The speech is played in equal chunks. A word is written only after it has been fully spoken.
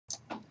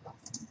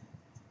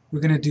We're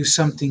going to do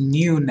something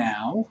new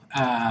now.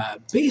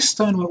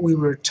 Based on what we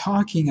were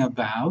talking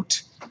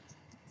about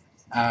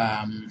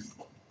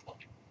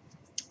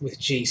with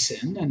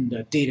JSON and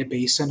the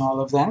database and all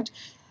of that,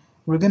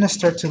 we're going to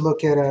start to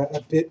look at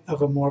a bit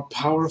of a more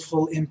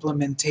powerful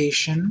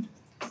implementation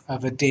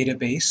of a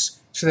database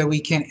so that we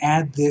can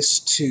add this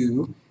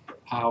to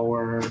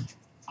our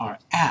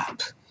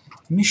app.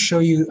 Let me show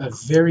you a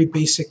very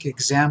basic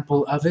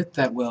example of it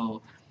that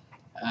will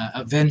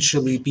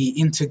eventually be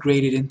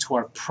integrated into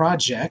our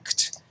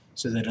project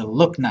so that it'll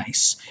look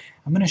nice.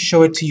 I'm going to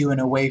show it to you in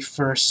a way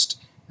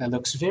first that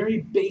looks very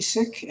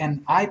basic,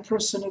 and I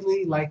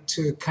personally like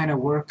to kind of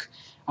work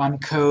on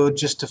code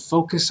just to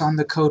focus on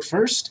the code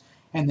first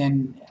and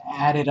then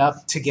add it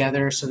up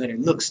together so that it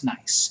looks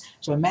nice.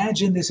 So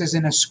imagine this is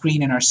in a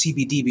screen in our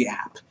CBDB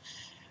app.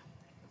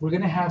 We're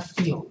going to have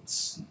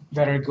fields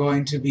that are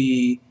going to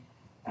be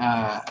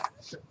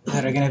asked.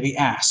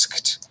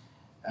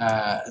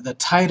 The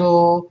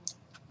title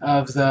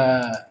of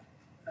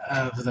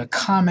the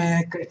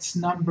comic, its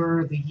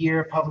number, the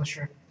year,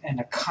 publisher, and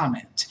a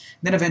comment.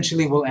 Then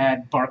eventually we'll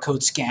add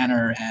barcode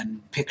scanner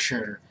and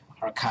picture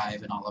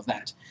archive and all of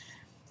that.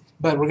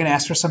 But we're going to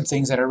ask for some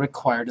things that are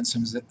required and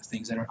some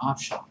things that are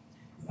optional.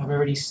 I've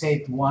already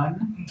saved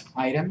one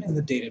item in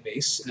the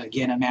database.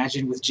 Again,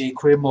 imagine with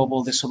jQuery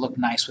Mobile this will look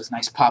nice with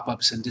nice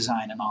pop-ups and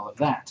design and all of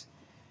that.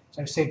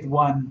 So I've saved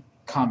one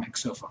comic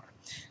so far.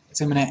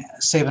 So I'm going to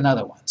save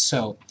another one.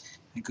 So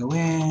I go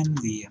in,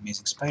 The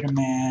Amazing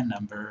Spider-Man,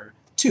 number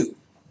 2,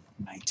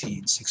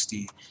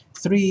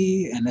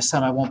 1963, and this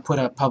time I won't put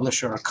a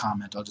publisher or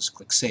comment, I'll just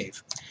click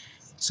Save.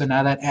 So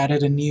now that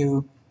added a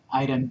new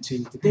item to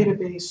the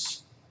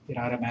database, it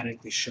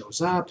automatically shows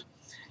up.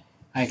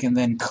 I can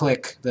then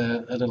click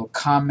the little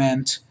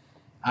comment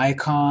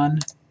icon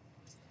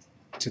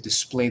to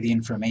display the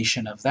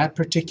information of that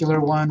particular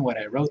one, what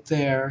I wrote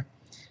there.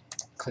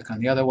 Click on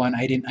the other one.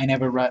 I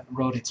never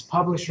wrote its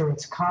publisher,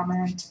 its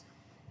comment.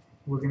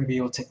 We're going to be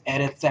able to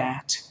edit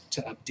that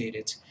to update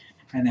it,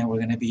 and then we're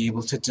going to be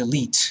able to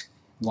delete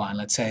one.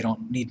 Let's say I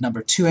don't need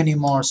number 2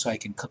 anymore, so I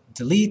can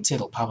delete.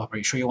 It'll pop up. Are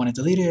you sure you want to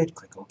delete it?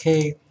 Click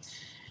OK,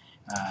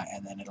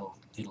 and then it'll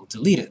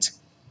delete it.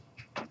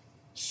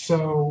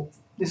 So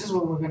this is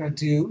what we're going to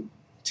do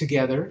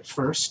together.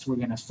 First, we're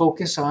going to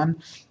focus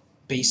on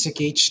basic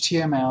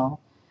HTML,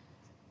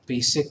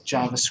 basic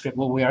JavaScript.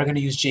 Well, we are going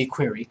to use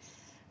jQuery.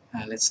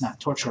 Let's not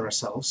torture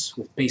ourselves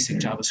with basic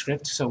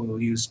JavaScript, so we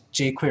will use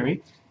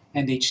jQuery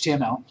and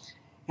HTML.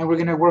 And we're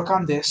going to work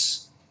on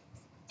this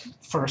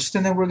first,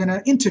 and then we're going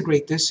to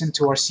integrate this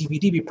into our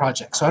CBDB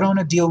project. So I don't want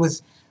to deal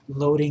with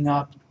loading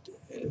up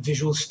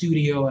Visual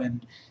Studio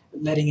and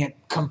letting it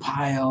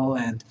compile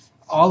and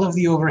all of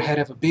the overhead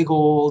of a big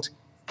old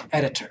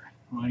editor.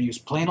 We're going to use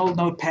plain old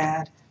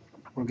Notepad.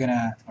 Or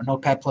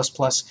Notepad++. We're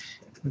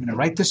going to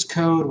write this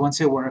code. Once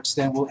it works,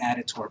 then we'll add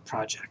it to our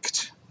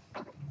project.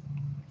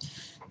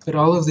 But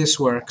all of this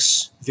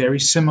works very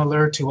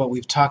similar to what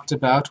we've talked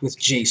about with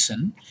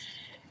JSON,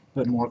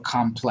 but more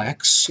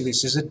complex.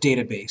 This is a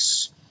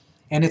database.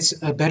 And it's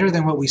better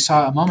than what we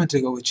saw a moment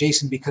ago with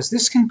JSON because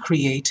this can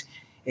create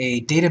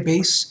a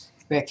database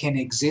that can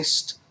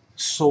exist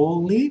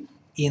solely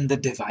in the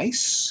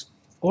device,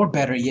 or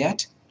better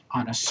yet,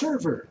 on a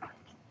server.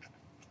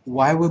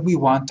 Why would we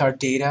want our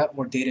data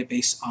or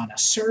database on a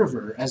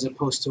server as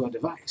opposed to a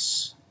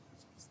device?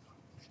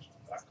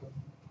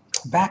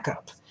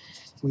 Backup.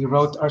 We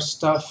wrote our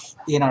stuff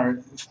in our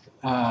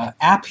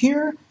app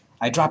here.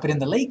 I drop it in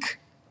the lake.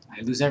 I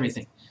lose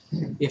everything.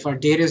 If our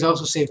data is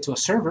also saved to a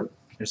server,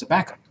 there's a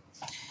backup.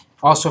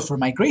 Also for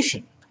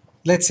migration.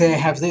 Let's say I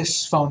have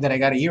this phone that I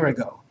got a year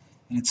ago,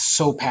 and it's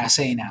so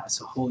passé now. It's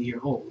a whole year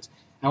old.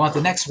 I want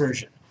the next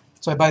version.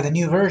 So I buy the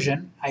new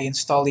version. I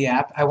install the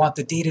app. I want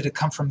the data to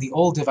come from the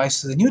old device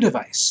to the new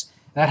device.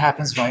 That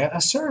happens via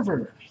a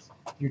server.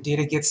 Your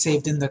data gets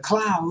saved in the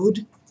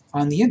cloud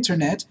on the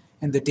internet,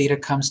 and the data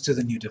comes to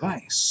the new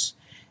device.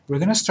 We're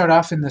going to start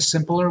off in the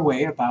simpler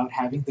way about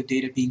having the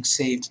data being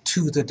saved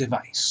to the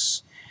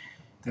device.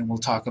 Then we'll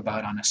talk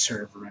about on a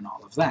server and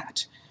all of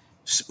that.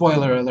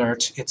 Spoiler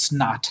alert, it's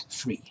not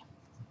free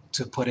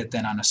to put it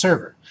then on a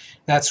server.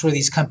 That's where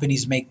these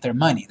companies make their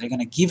money. They're going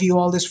to give you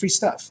all this free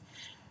stuff.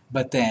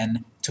 But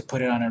then to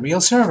put it on a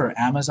real server,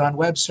 Amazon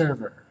Web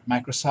Server,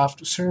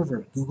 Microsoft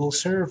Server, Google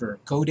Server,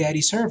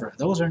 GoDaddy Server,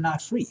 those are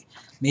not free.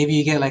 Maybe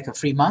you get like a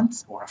free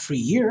month or a free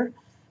year,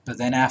 but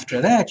then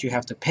after that, you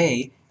have to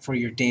pay for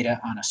your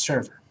data on a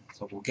server.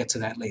 So we'll get to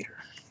that later.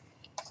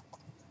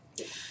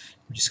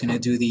 We're just going to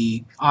do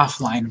the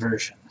offline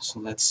version. So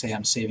let's say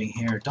I'm saving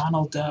here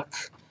Donald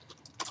Duck,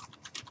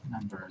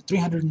 number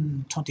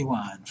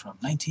 321 from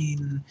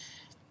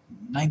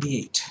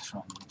 1998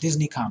 from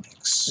Disney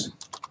Comics.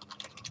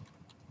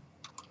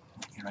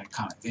 I can write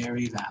comment,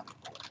 very valuable.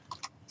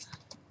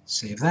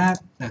 Save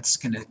that. That's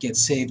going to get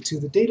saved to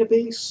the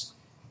database.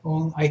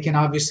 Well, I can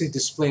obviously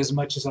display as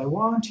much as I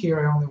want. Here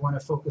I only want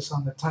to focus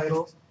on the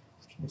title,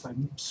 if I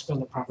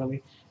spell it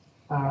properly.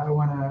 I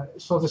want to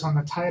focus on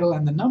the title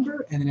and the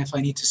number, and then if I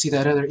need to see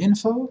that other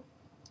info,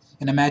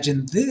 and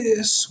imagine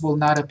this will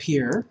not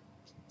appear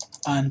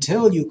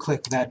until you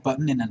click that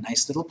button in a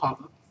nice little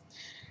pop-up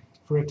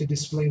for it to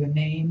display the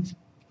name,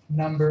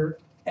 number,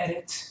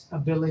 edit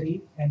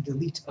ability, and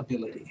delete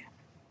ability.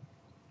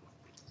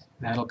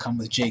 That'll come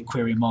with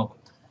jQuery Mobile.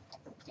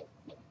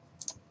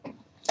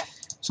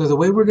 So the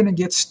way we're going to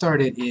get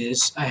started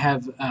is I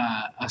have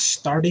a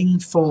starting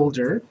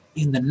folder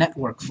in the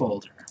network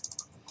folder.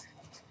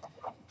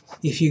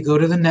 If you go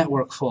to the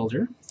network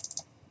folder,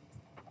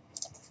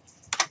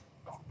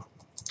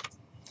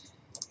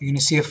 you're going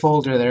to see a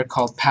folder there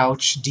called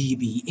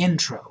PouchDB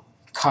Intro.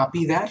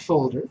 Copy that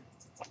folder.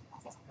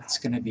 That's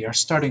going to be our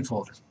starting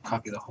folder.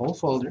 Copy the whole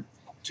folder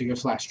to your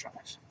flash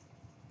drive.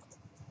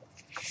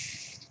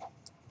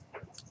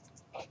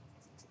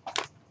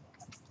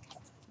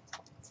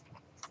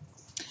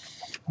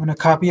 I'm going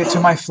to copy it to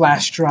my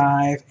flash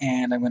drive,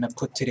 and I'm going to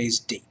put today's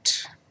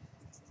date.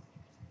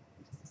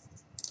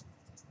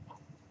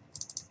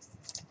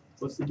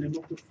 What's the name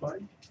of the file?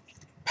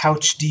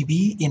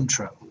 PouchDB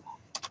Intro.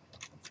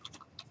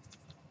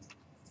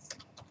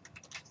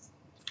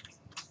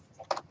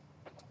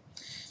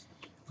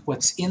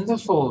 What's in the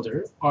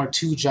folder are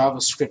two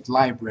JavaScript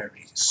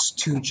libraries,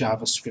 two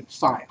JavaScript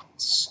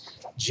files,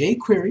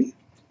 jQuery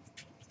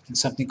and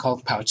something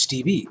called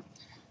PouchDB.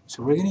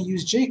 So we're going to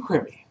use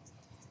jQuery.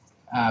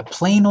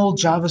 Plain old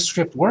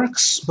JavaScript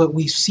works, but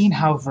we've seen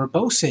how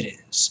verbose it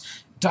is.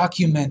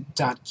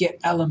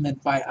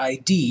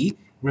 Document.getElementById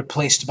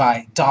replaced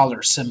by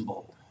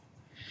 $symbol.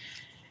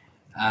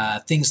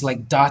 Things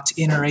like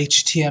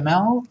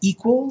 .innerHTML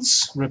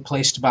equals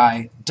replaced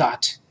by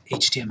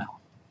 .html.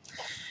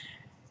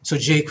 So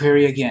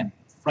jQuery again,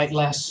 write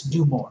less,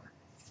 do more.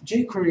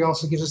 jQuery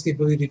also gives us the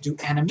ability to do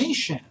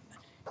animation.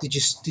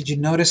 Did you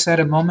notice that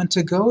a moment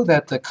ago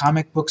that the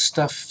comic book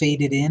stuff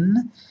faded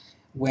in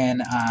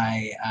when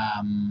I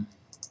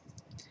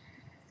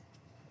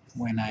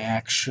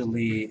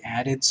actually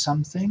added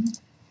something?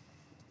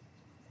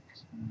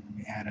 Let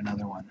me add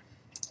another one.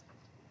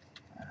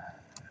 I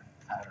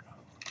don't know.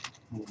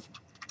 We'll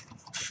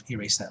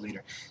erase that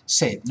later.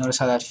 Save. Notice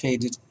how that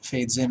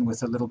fades in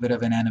with a little bit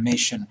of an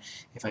animation.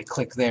 If I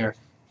click there,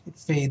 it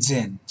fades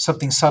in.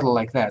 Something subtle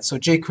like that. So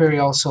jQuery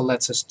also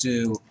lets us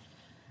do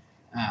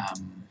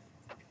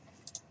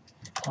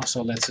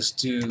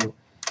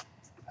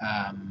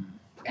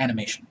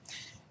animation.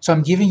 So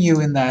I'm giving you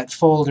in that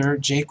folder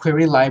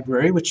jQuery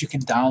library, which you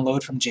can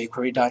download from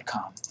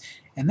jQuery.com.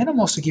 And then I'm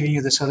also giving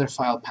you this other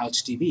file,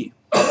 PouchDB.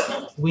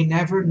 We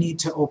never need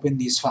to open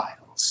these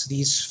files.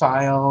 These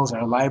files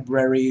are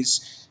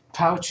libraries.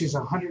 Pouch is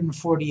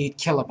 148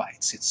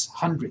 kilobytes. It's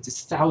hundreds,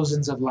 it's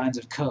thousands of lines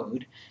of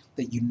code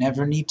that you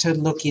never need to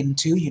look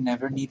into, you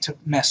never need to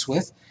mess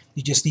with.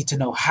 You just need to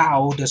know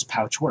how does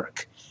Pouch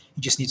work.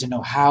 You just need to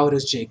know how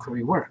does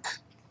jQuery work.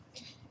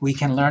 We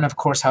can learn, of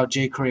course, how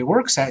jQuery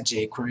works at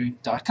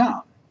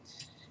jQuery.com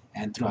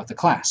and throughout the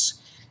class.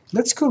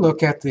 Let's go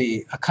look at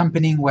the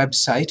accompanying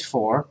website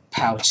for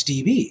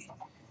PouchDB,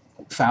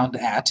 found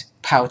at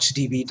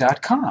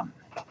pouchdb.com.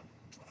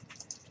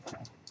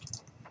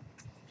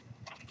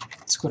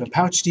 Let's go to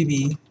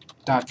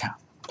pouchdb.com,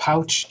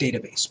 Pouch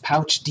database,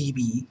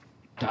 pouchdb.com.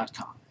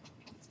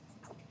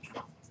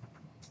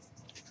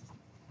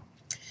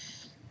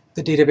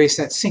 The database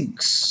that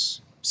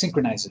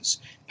synchronizes.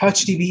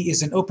 PouchDB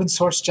is an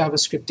open-source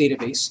JavaScript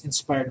database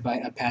inspired by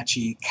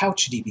Apache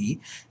CouchDB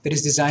that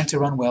is designed to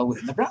run well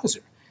within the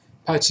browser.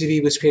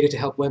 PouchDB was created to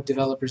help web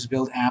developers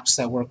build apps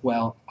that work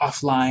well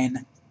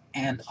offline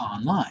and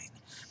online.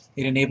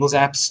 It enables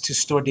apps to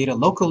store data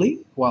locally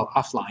while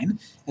offline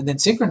and then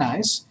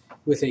synchronize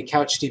with a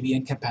CouchDB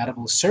and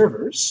compatible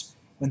servers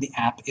when the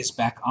app is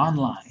back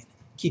online,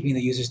 keeping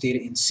the user's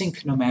data in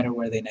sync no matter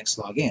where they next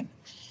log in.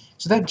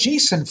 So that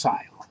JSON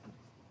file,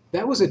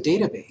 that was a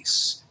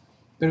database.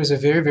 But it was a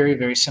very, very,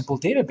 very simple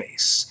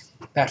database.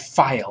 That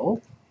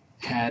file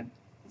had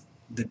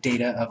the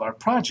data of our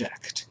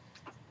project.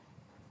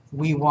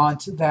 We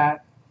want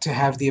that to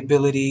have the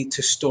ability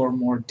to store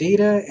more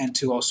data and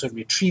to also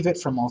retrieve it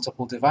from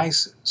multiple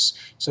devices.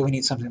 So we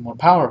need something more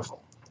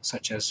powerful,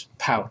 such as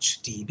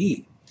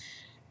PouchDB.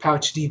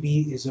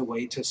 PouchDB is a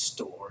way to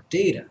store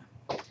data.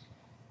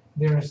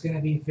 There's going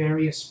to be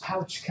various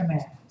Pouch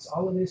commands.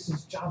 All of this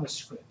is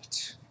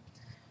JavaScript.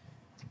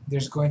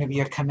 There's going to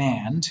be a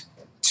command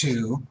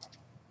to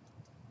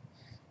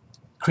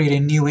create a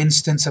new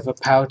instance of a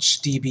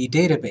PouchDB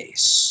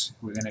database.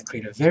 We're going to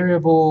create a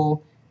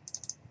variable,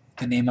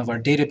 the name of our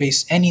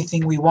database,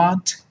 anything we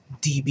want,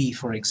 DB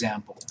for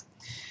example.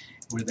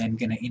 We're then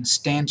going to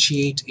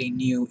instantiate a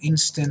new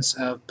instance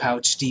of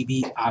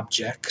PouchDB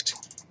object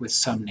with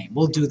some name.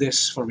 We'll do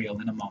this for real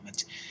in a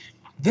moment.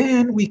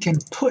 Then we can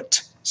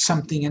put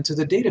something into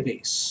the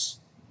database.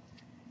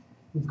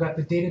 We've got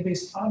the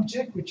database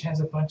object, which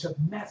has a bunch of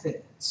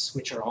methods,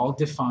 which are all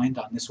defined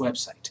on this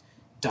website.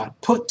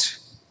 .put,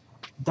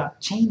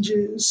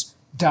 .changes,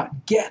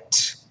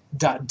 .get,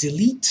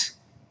 .delete,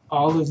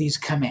 all of these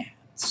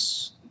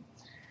commands.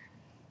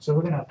 So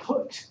we're going to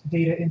put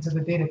data into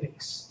the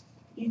database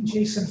in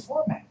JSON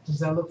format. Does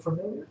that look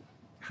familiar?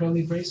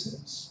 Curly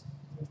braces.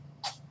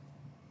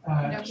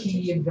 No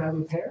Key and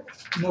value pair.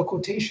 No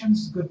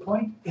quotations, good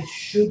point. It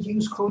should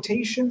use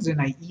quotations,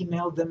 and I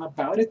emailed them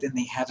about it, and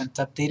they haven't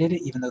updated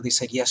it, even though they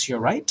said, yes, you're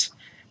right,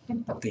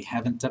 but they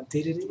haven't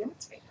updated it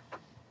yet.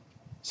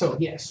 So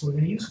yes, we're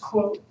going to use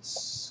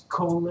quotes,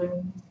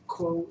 colon,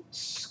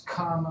 quotes,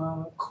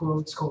 comma,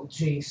 quotes called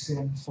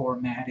JSON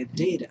formatted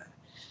data.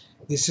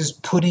 This is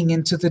putting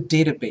into the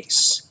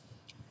database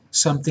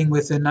something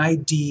with an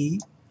ID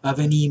of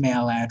an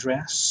email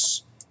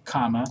address,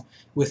 comma,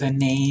 with a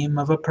name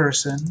of a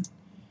person,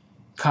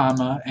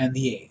 comma, and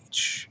the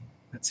age.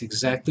 That's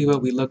exactly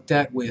what we looked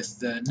at with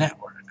the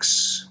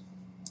networks.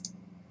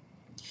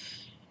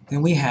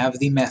 Then we have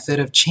the method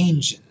of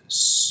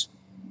changes.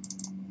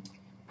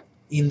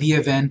 In the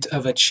event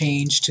of a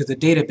change to the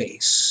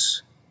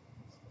database,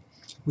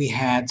 we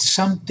had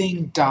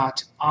something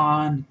dot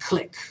on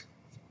click.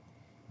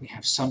 We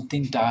have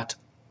something dot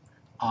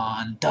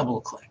on double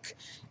click.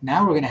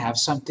 Now we're going to have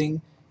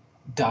something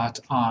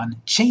dot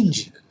on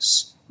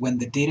changes. When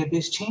the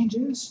database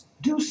changes,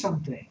 do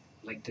something,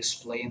 like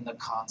display in the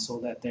console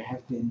that there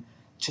have been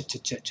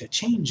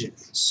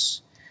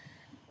changes.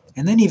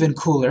 And then even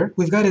cooler,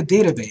 we've got a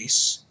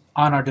database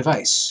on our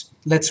device.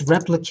 Let's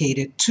replicate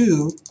it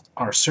to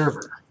our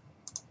server.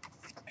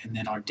 And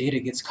then our data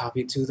gets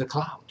copied to the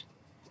cloud.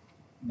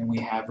 And then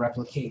we have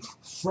replicate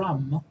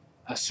from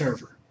a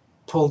server.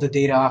 Pull the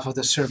data off of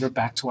the server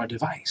back to our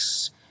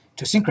device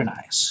to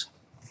synchronize.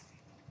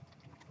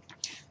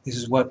 This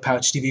is what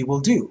PouchDB will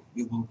do.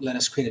 It will let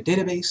us create a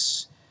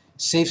database,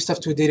 save stuff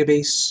to a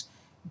database,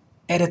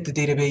 edit the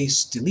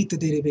database, delete the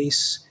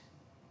database,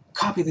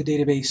 copy the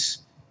database,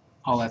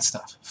 all that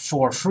stuff.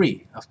 For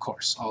free, of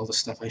course. All the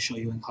stuff I show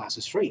you in class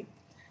is free.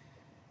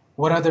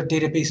 What other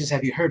databases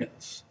have you heard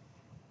of?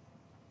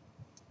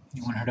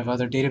 Anyone heard of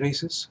other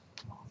databases?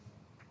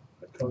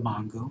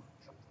 Mongo.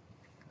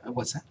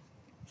 What's that?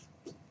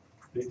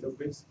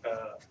 Database.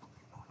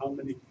 How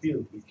many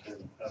fields we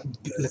can have?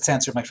 Let's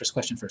answer my first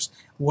question first.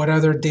 What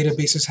other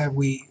databases have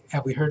we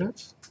heard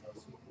of?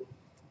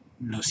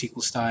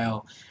 NoSQL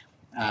style,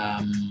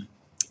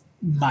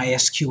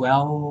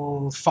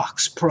 MySQL,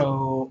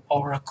 FoxPro,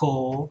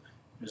 Oracle.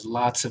 There's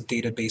lots of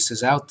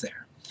databases out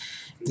there.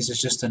 This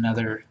is just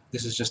another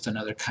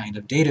kind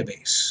of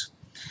database.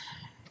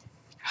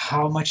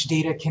 How much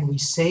data can we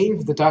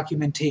save? The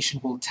documentation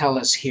will tell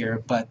us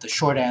here, but the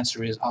short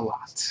answer is a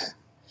lot.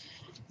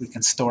 We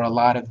can store a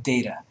lot of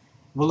data.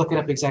 We'll look it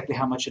up exactly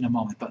how much in a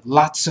moment, but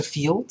lots of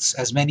fields,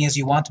 as many as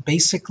you want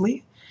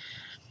basically.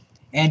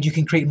 And you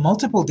can create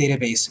multiple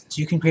databases.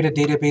 You can create a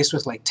database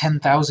with like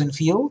 10,000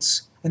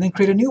 fields, and then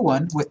create a new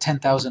one with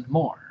 10,000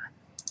 more.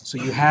 So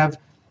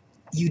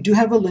you do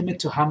have a limit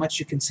to how much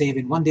you can save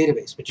in one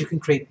database, but you can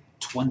create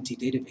 20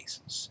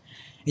 databases.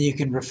 And you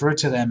can refer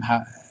to them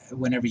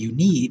whenever you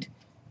need,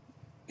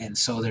 and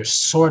so there's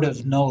sort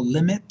of no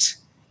limit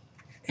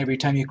every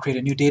time you create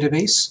a new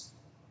database,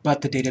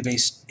 but the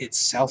database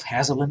itself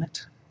has a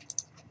limit.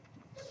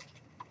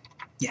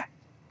 Yeah?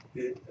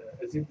 Is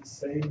it the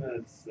same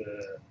as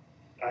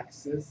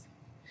Access?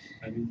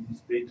 I mean,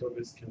 this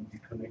database can be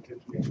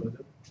connected to each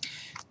other?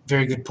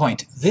 Very good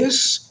point.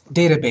 This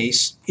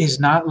database is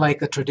not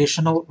like a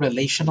traditional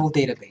relational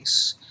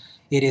database.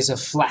 It is a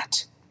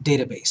flat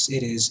database.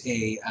 It is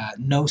a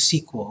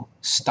NoSQL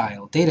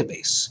style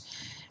database,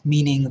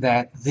 meaning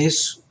that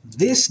this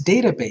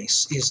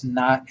database is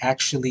not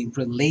actually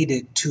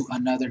related to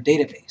another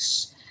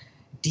database.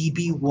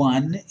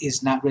 DB1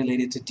 is not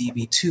related to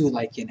DB2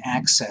 like in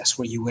Access,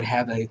 where you would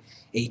have a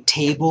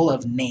table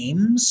of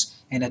names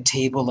and a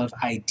table of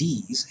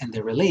IDs, and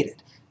they're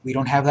related. We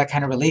don't have that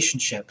kind of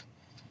relationship,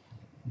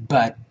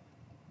 but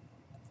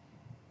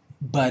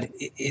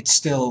it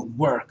still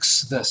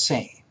works the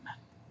same.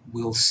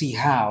 We'll see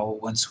how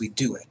once we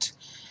do it.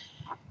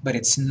 But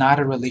it's not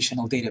a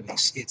relational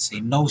database. It's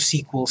a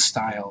NoSQL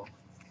style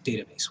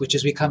database, which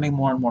is becoming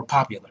more and more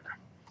popular.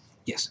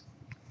 Yes?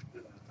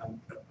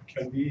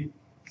 Can we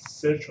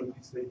search on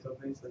this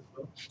database as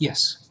well?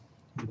 Yes.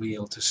 We'll be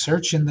able to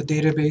search in the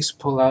database,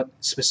 pull out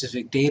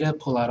specific data,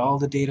 pull out all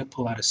the data,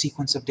 pull out a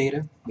sequence of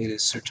data. It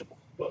is searchable.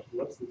 But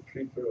what's the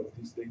prefer of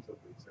this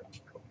database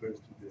compared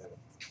to the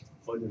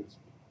others?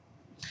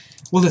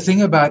 Well, the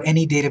thing about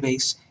any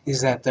database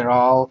is that they're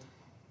all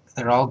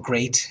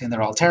great and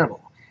they're all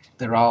terrible.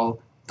 They're all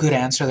good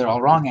answer, they're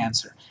all wrong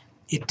answer.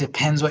 It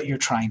depends what you're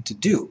trying to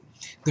do.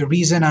 The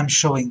reason I'm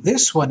showing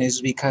this one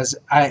is because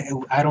I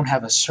don't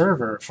have a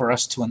server for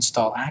us to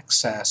install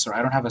Access, or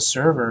I don't have a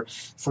server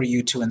for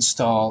you to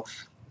install,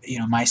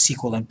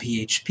 MySQL and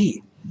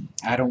PHP.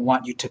 I don't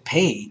want you to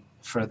pay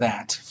for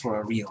that for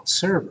a real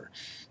server.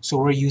 So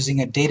we're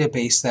using a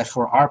database that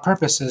for our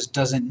purposes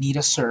doesn't need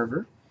a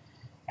server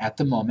at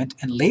the moment,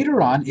 and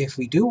later on, if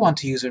we do want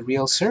to use a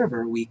real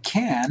server, we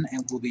can,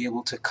 and we'll be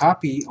able to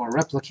copy or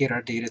replicate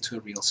our data to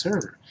a real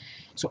server.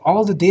 So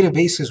all the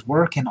databases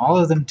work, and all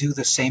of them do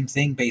the same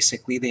thing,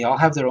 basically. They all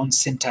have their own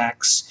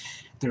syntax,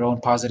 their own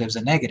positives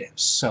and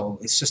negatives. So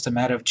it's just a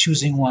matter of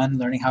choosing one,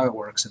 learning how it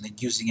works, and then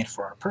using it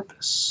for our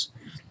purpose.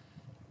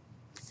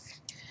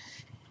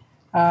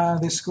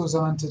 This goes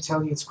on to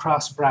tell you it's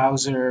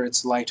cross-browser,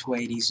 it's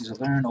lightweight, easy to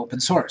learn, open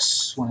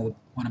source. One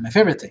of my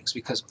favorite things,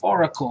 because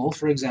Oracle,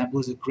 for example,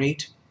 is a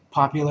great,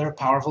 popular,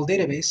 powerful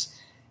database.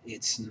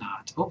 It's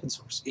not open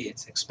source.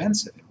 It's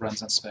expensive. It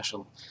runs on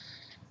special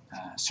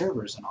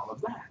servers and all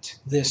of that.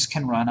 This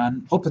can run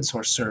on open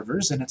source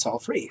servers, and it's all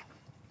free.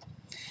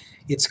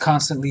 It's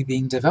constantly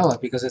being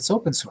developed because it's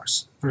open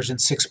source. Version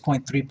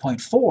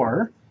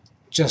 6.3.4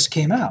 just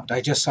came out.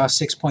 I just saw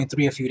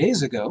 6.3 a few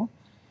days ago.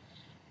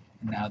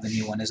 Now the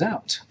new one is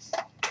out.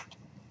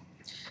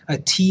 A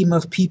team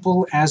of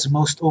people, as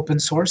most open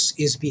source,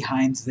 is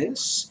behind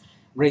this.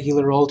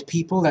 Regular old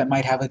people that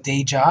might have a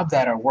day job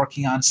that are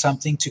working on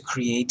something to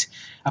create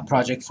a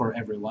project for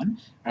everyone,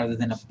 rather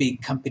than a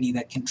big company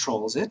that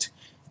controls it.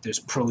 There's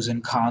pros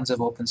and cons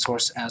of open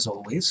source, as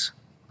always.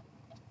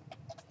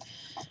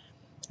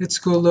 Let's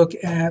go look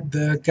at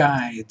the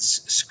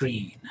guides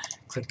screen.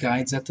 Click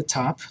Guides at the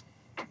top.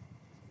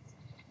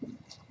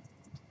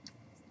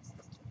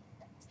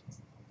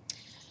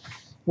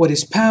 What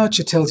is Pouch?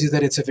 It tells you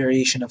that it's a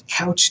variation of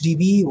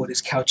CouchDB. What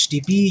is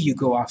CouchDB? You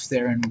go off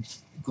there and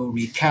go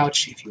read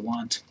Couch if you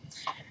want.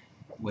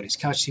 What is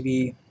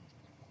CouchDB?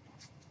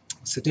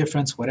 What's the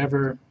difference?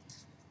 Whatever.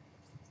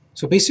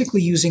 So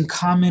basically using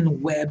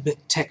common web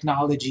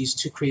technologies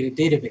to create a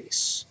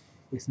database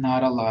with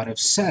not a lot of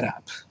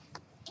setup.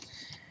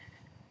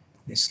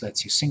 This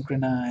lets you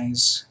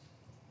synchronize.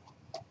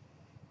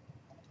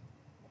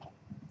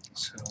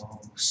 So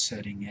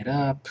setting it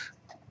up,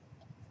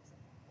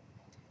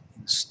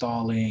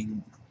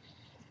 installing,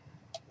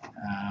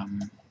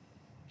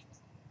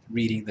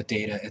 reading the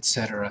data,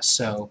 etc.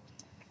 So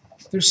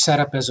there's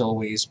setup as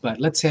always, but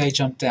let's say I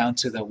jump down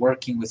to the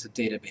working with a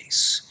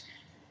database.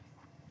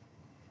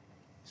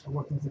 So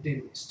working with a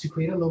database. To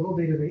create a local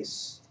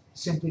database,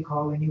 simply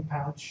call a new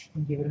pouch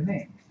and give it a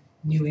name.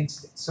 New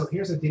instance. So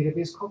here's a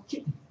database called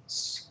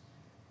kittens.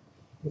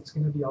 It's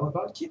going to be all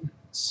about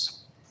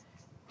kittens.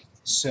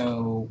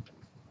 So,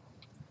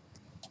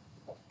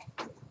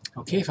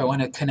 okay, if I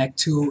want to connect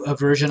to a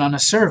version on a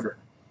server,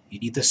 you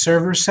need the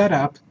server set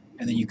up,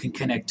 and then you can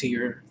connect to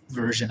your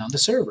version on the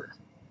server.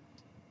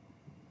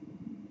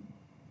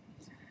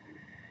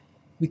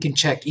 We can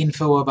check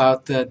info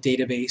about the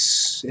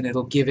database, and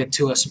it'll give it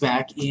to us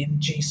back in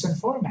JSON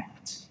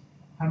format.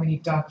 How many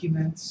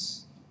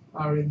documents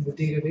are in the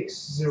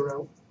database?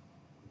 0.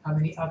 How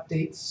many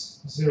updates?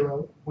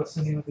 0. What's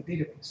the name of the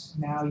database?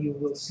 Now you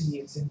will see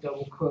it's in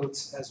double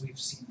quotes as we've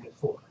seen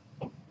before.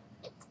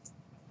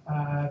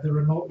 The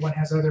remote one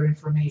has other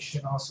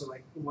information also,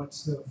 like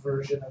what's the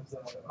version of the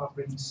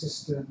operating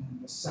system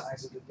and the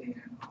size of the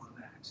data and all of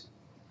that.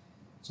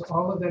 So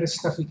all of that is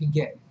stuff we can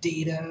get.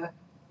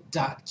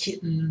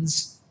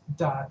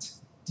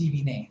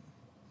 Data.kittens.dbname.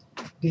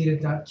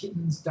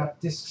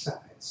 Data.kittens.disk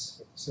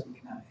size,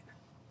 79.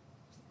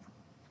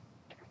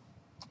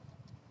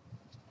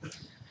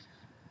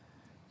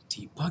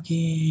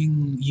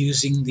 Debugging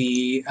using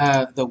the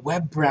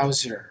web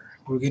browser.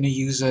 We're going to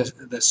use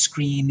the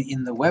screen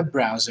in the web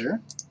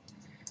browser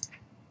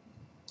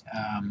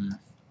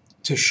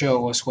to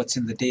show us what's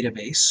in the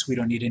database. We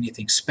don't need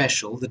anything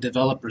special. The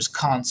developer's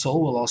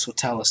console will also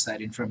tell us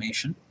that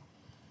information.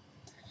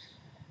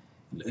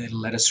 It'll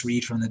let us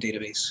read from the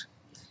database.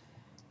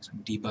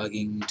 Some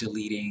debugging,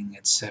 deleting,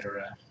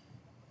 etc.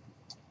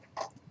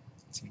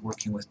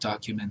 Working with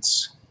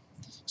documents.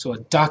 So a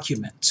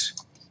document.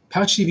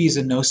 PouchDB is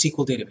a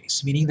NoSQL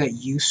database, meaning that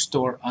you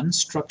store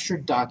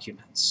unstructured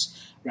documents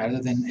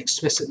rather than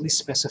explicitly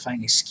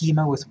specifying a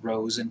schema with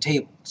rows and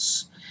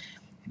tables.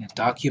 And a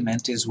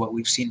document is what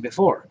we've seen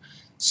before.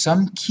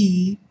 Some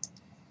key,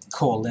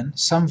 colon,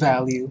 some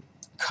value,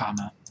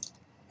 comma,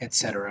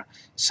 etc.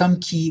 Some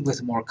key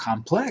with more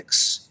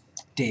complex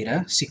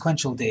data,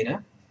 sequential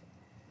data.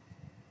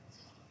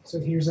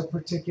 So here's a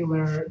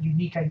particular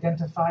unique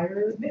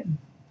identifier,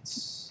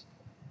 Mittens.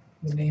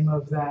 The name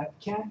of that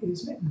cat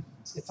is Mittens.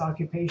 Its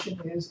occupation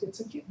is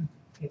it's a kitten.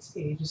 Its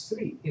age is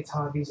 3. Its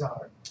hobbies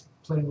are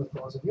playing with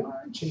balls of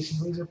yarn,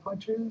 chasing laser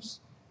pointers,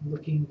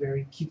 looking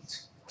very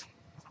cute.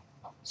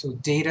 So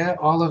data,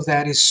 all of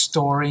that is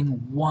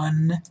storing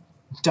one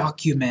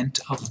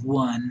document of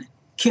one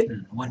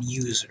kitten, one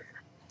user.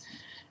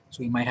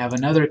 So we might have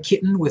another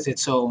kitten with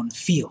its own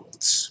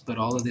fields, but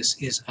all of this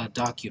is a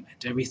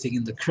document, everything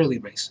in the curly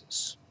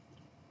braces.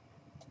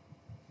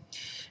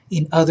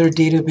 In other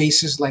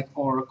databases like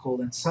Oracle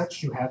and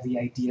such, you have the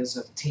ideas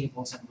of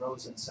tables and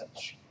rows and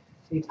such.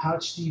 A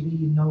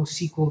PouchDB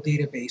NoSQL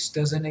database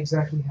doesn't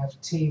exactly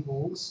have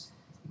tables.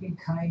 You can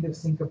kind of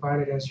think about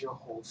it as your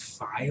whole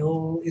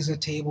file is a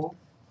table.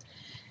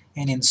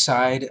 And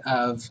inside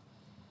of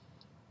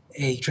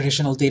a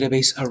traditional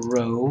database, a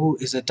row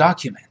is a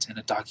document, and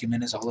a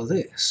document is all of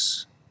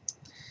this.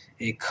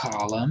 A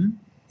column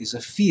is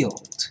a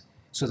field,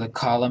 so the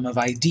column of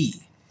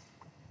ID.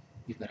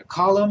 You've got a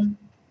column,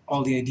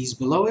 all the IDs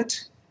below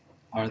it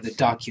are the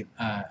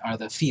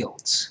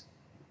fields,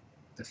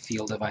 the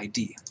field of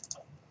ID.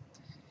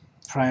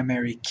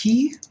 Primary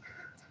key,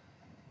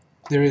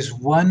 there is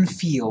one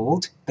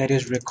field that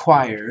is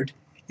required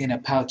in a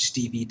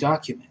PouchDB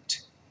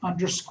document.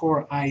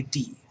 underscore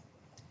ID.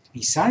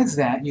 Besides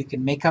that, you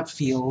can make up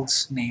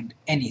fields named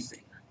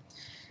anything.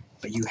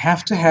 But you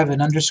have to have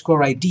an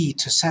underscore ID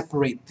to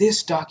separate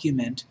this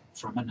document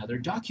from another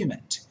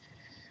document.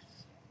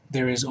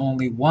 There is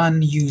only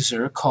one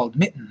user called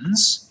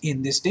Mittens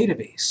in this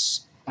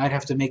database. I'd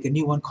have to make a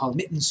new one called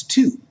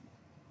Mittens2,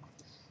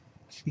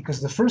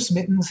 because the first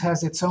Mittens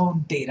has its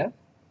own data,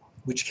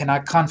 which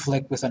cannot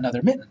conflict with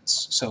another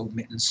Mittens, so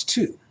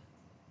Mittens2.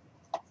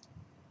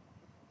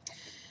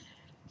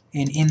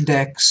 An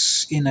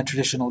index in a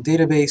traditional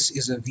database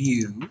is a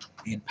view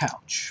in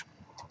Pouch.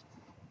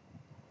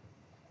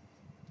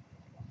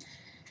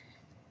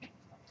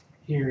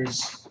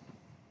 Here's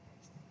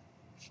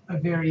a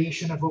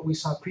variation of what we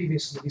saw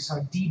previously. We saw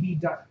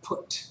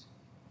db.put,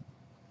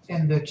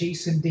 and the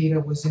JSON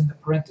data was in the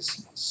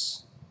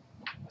parentheses.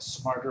 A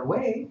smarter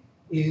way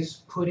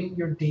is putting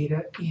your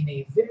data in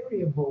a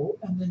variable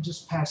and then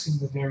just passing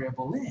the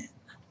variable in.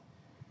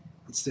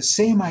 It's the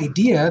same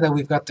idea that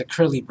we've got the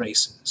curly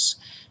braces,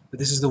 but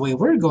this is the way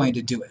we're going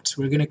to do it.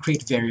 We're going to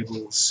create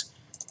variables.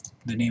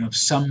 The name of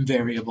some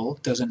variable,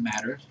 doesn't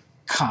matter,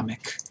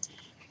 comic,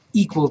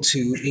 equal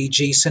to a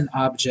JSON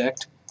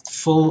object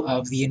full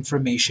of the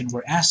information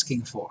we're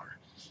asking for.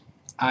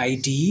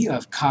 ID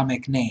of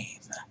comic name,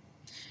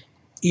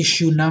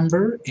 issue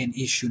number and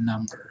issue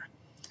number,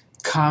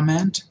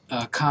 comment,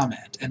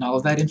 comment, and all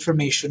of that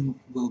information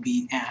will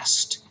be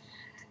asked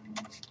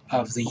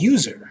of the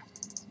user.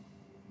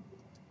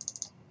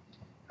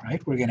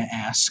 Right? We're going to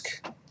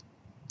ask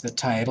the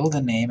title,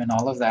 the name, and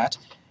all of that,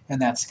 and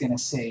that's going to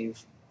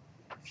save.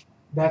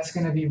 That's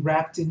going to be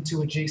wrapped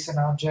into a JSON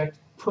object,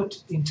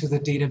 put into the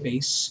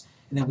database,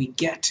 and then we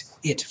get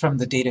it from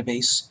the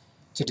database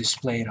to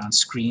display it on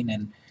screen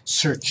and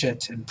search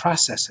it and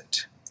process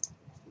it.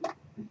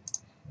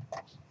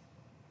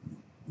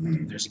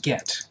 There's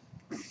get.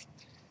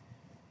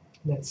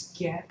 Let's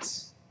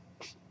get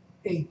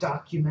a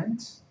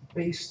document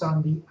based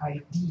on the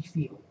ID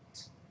field.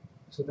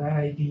 So that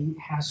ID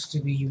has to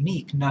be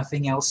unique.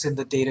 Nothing else in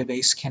the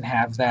database can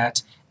have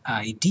that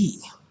ID.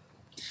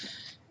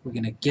 We're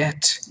going to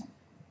get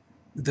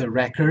the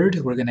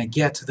record, we're going to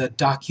get the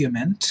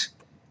document,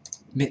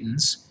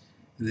 Mittens,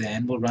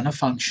 then we'll run a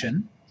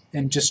function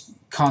and just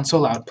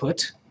console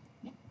output.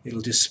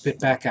 It'll just spit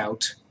back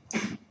out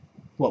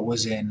what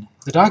was in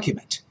the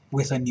document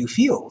with a new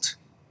field,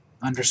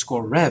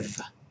 underscore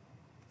rev,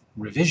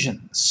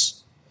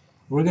 revisions.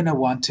 We're going to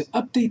want to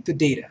update the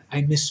data.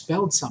 I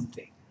misspelled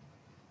something.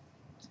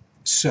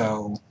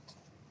 So,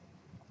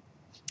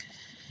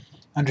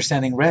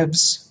 understanding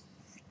revs,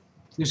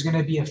 there's going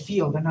to be a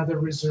field, another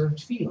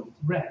reserved field,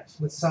 rev,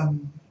 with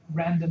some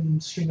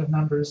random string of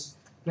numbers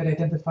that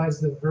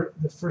identifies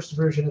the first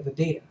version of the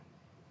data.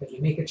 If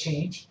you make a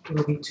change,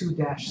 it'll be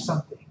 2-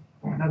 something.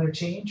 Another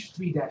change,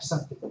 3-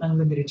 something,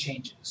 unlimited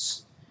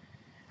changes.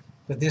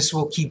 But this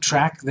will keep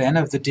track then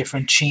of the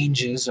different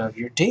changes of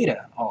your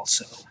data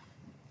also.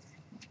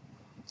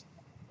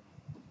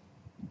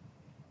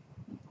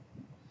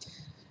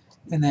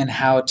 And then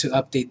how to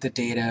update the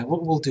data.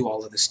 We'll do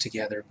all of this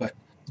together, but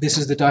this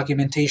is the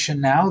documentation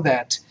now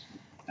that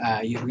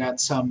you've got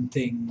some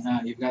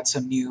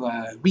new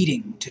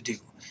reading to do.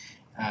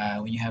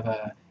 When you have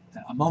a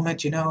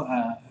moment,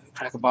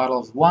 crack a bottle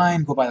of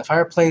wine, go by the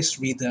fireplace,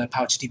 read the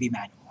PouchDB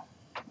manual.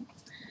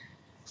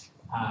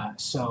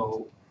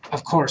 So,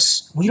 of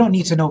course, we don't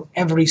need to know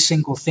every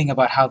single thing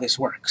about how this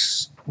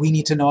works. We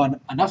need to know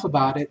enough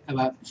about it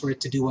for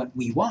it to do what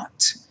we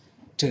want,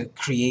 to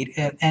create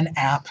an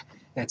app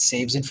that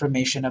saves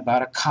information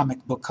about a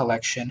comic book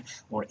collection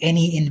or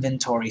any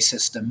inventory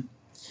system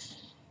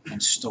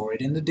and store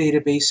it in the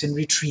database and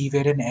retrieve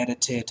it and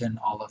edit it and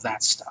all of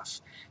that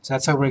stuff. So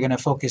that's how we're going to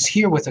focus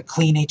here with a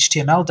clean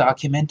HTML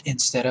document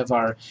instead of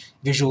our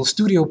Visual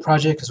Studio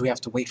project, because we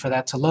have to wait for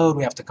that to load,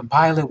 we have to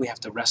compile it, we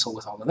have to wrestle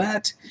with all of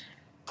that.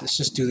 Let's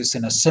just do this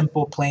in a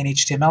simple plain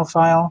HTML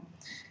file.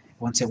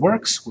 Once it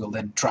works, we'll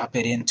then drop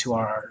it into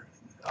our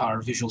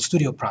Visual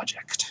Studio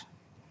project.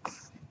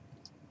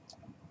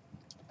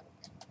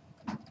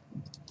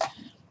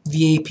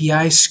 The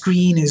API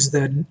screen is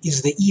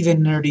the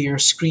even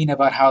nerdier screen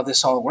about how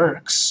this all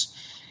works.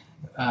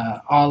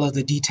 All of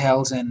the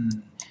details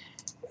and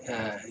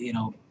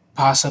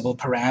possible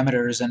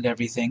parameters and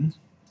everything.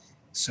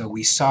 So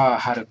we saw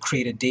how to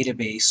create a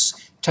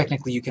database.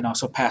 Technically, you can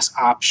also pass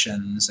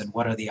options and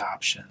what are the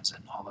options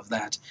and all of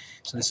that.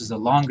 So this is the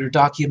longer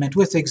document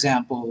with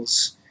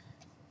examples.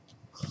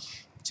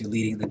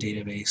 Deleting the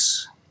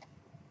database.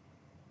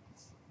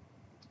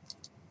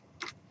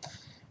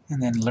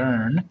 And then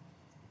learn.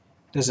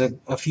 There's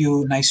a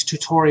few nice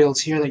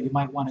tutorials here that you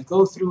might want to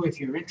go through if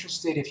you're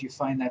interested, if you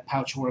find that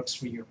Pouch works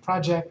for your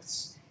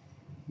projects.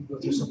 You go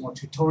through some more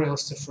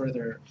tutorials to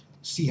further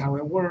see how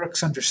it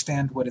works,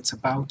 understand what it's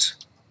about.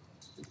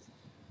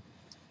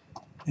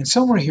 And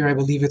somewhere here, I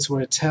believe it's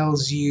where it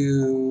tells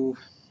you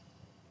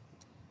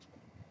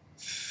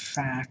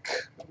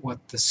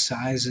what the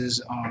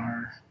sizes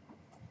are,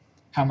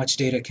 how much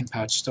data can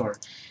Pouch store.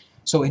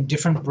 So in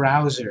different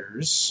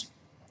browsers,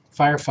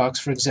 Firefox,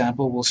 for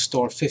example, will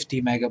store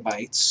 50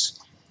 megabytes.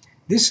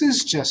 This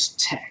is just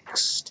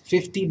text.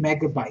 50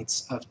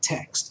 megabytes of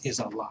text is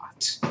a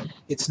lot.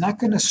 It's not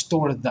going to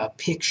store the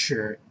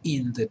picture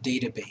in the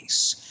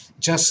database,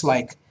 just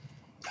like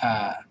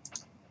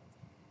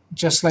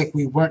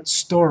we weren't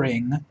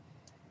storing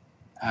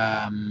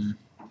the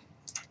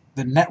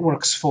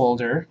networks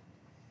folder,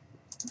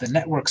 the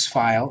networks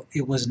file.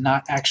 It was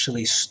not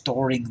actually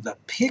storing the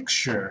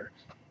picture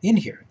in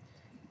here.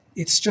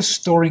 It's just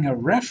storing a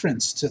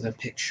reference to the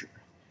picture.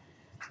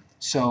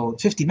 So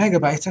 50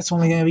 megabytes, that's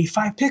only going to be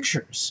 5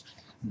 pictures.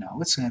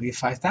 No, it's going to be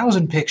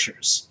 5,000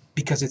 pictures,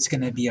 because it's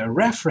going to be a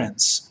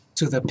reference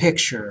to the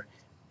picture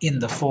in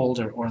the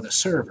folder or the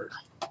server.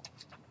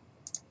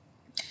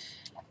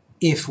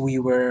 If we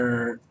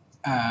were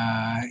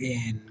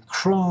in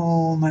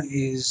Chrome,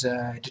 is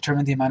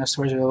determine the amount of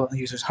storage available on the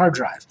user's hard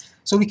drive.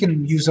 So we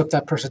can use up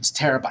that person's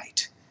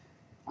terabyte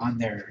on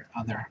their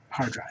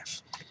hard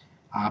drive.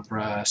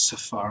 Opera,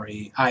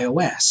 Safari,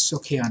 iOS.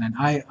 Okay, on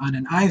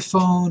an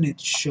iPhone,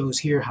 it shows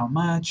here how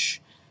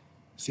much,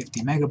 50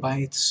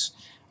 megabytes.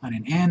 On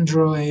an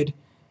Android,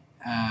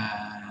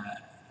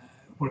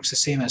 works the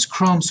same as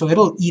Chrome, so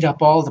it'll eat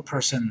up all the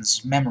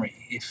person's memory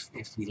if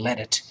we let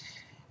it.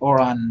 Or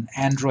on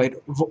Android,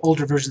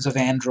 older versions of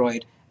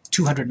Android,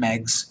 200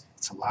 megs.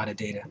 It's a lot of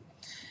data.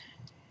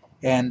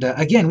 And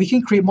again, we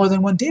can create more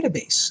than one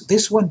database.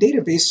 This one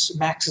database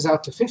maxes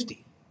out to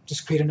 50.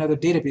 Just create another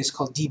database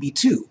called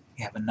DB2.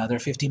 You have another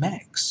 50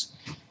 megs.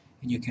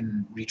 And you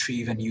can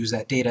retrieve and use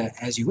that data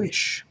as you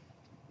wish.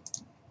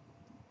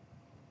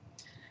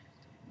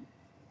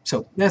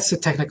 So that's the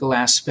technical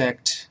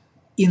aspect.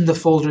 In the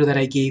folder that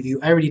I gave you,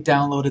 I already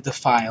downloaded the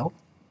file.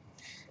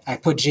 I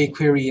put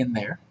jQuery in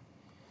there.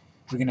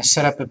 We're going to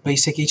set up a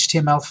basic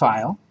HTML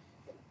file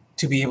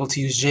to be able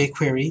to use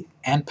jQuery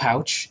and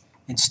Pouch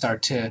and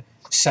start to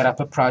set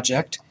up a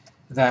project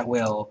that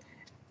will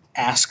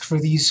ask for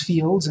these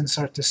fields and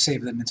start to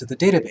save them into the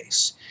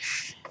database.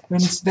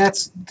 And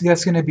that's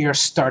going to be our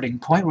starting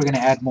point. We're going to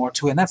add more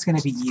to it, and that's going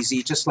to be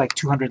easy, just like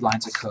 200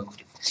 lines of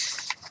code.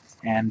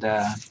 And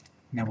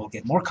then we'll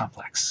get more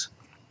complex.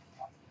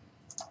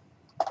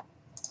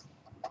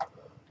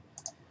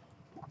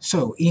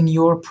 So in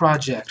your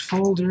project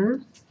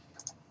folder,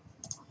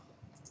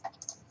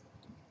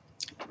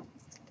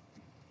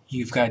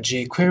 you've got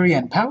jQuery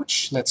and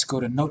Pouch. Let's go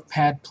to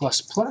Notepad++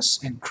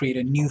 and create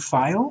a new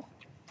file.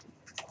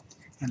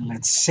 And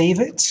let's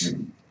save it.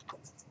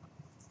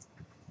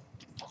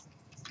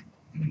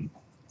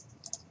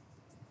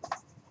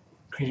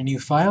 Create a new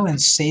file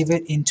and save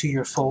it into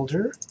your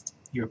folder,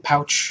 your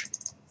Pouch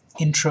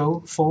intro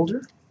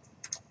folder.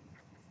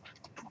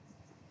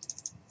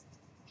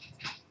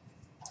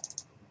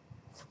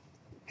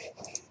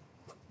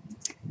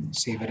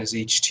 Save it as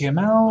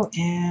HTML,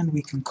 and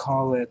we can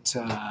call it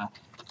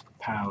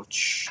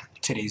Pouch,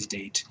 today's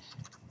date,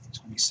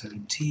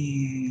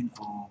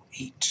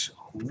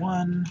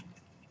 2017-08-01.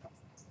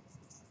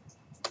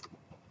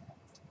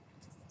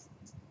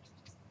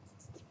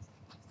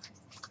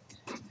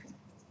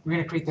 We're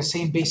going to create the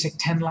same basic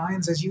 10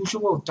 lines as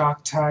usual,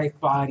 doc type,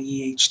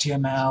 body,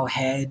 HTML,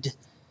 head,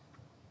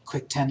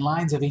 quick 10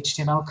 lines of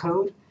HTML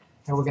code,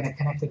 and we're going to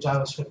connect the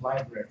JavaScript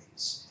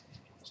libraries.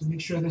 So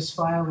make sure this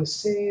file is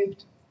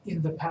saved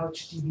in the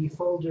PouchDB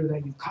folder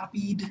that you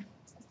copied.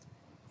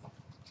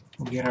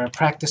 We'll get our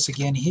practice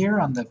again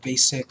here on the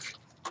basic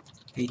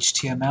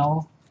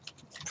HTML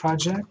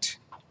project.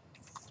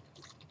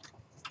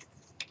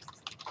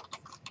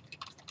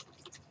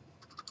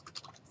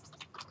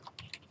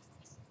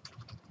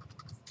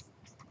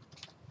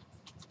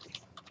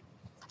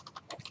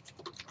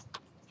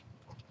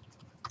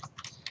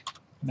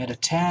 Meta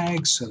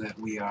tags so that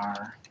we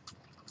are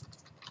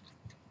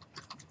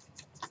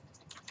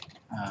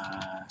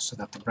so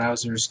that the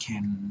browsers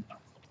can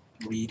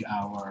read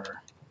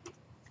our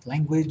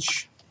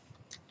language.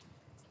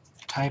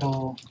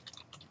 Title,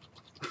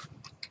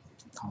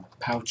 call it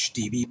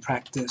PouchDB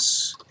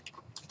practice.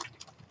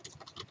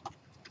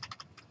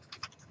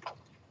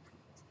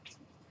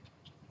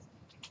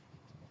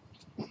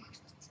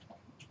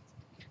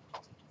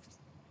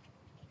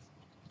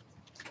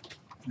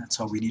 That's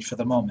all we need for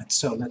the moment.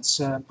 So let's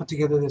put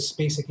together this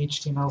basic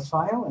HTML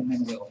file, and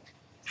then we'll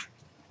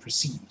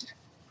proceed.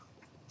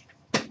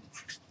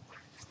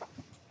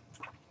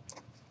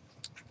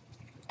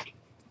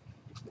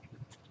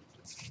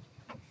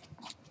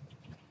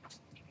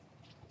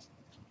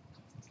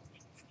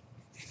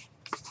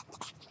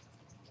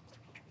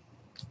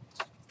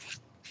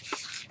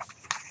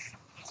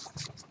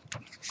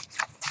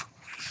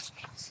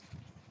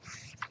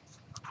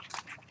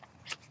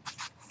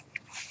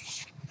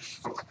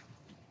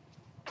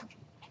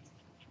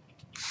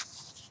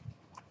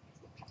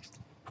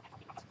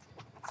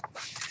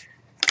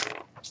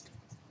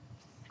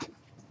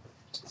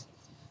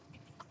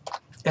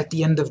 At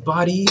the end of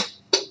body,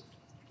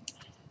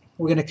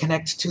 we're going to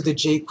connect to the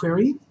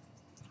jQuery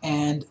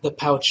and the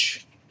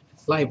Pouch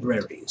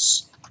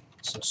libraries.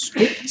 So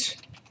script,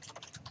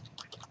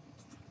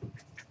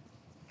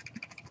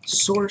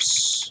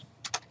 source,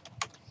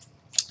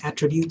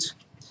 attribute,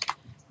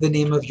 the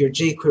name of your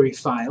jQuery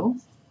file,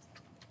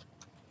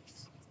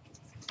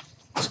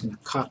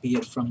 copy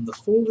it from the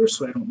folder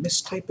so I don't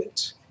mistype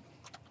it.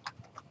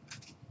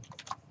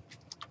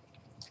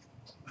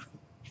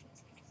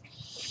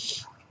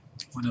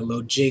 Want to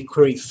load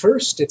jQuery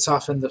first. It's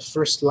often the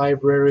first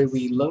library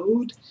we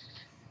load.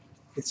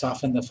 It's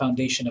often the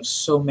foundation of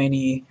so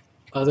many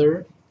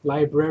other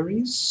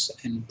libraries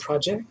and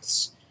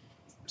projects.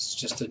 It's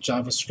just a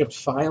JavaScript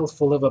file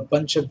full of a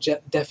bunch of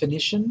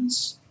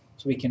definitions,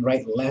 so we can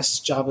write less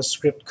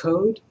JavaScript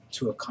code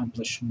to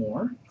accomplish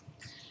more.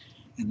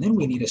 And then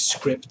we need a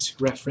script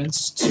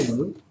reference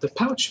to the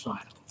pouch file.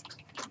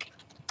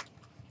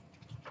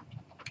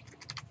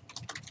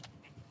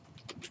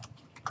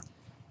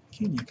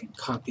 Okay, you can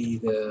copy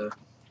the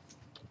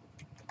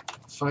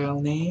file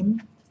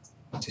name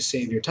to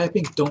save your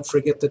typing. Don't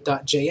forget the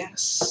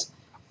 .js.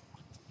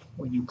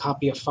 When you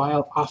copy a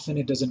file, often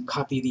it doesn't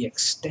copy the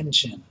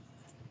extension.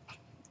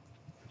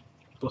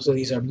 Both of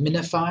these are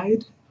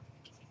minified.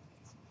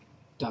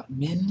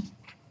 .min.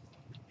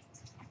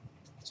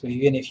 So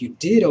even if you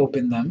did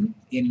open them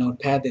in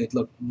Notepad, they would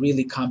look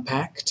really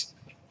compact.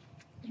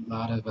 A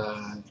lot of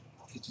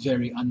it's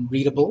very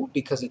unreadable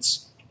because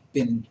it's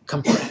been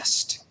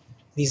compressed.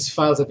 These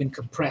files have been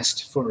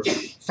compressed for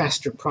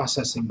faster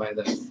processing by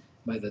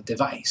the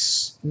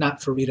device,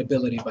 not for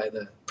readability by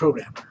the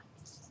programmer.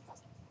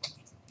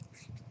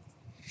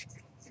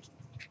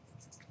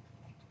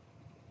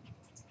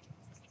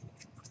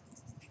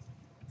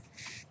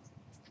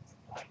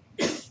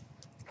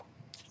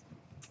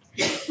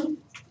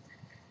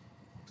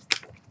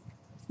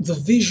 The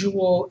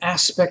visual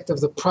aspect of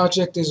the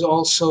project is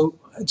also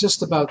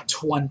just about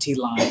 20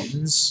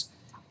 lines.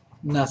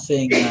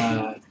 Nothing,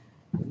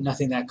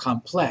 nothing that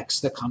complex.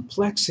 The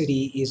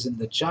complexity is in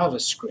the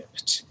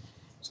JavaScript.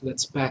 So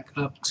let's back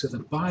up to the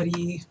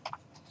body.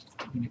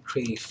 I'm going to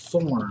create a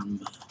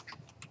form.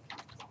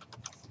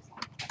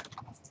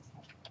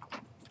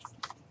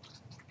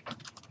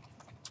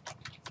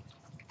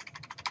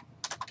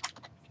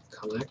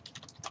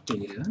 Collect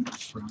data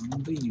from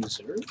the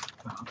user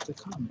about the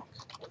comic.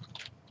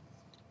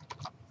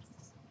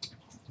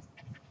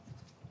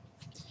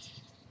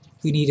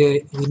 We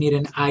need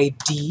an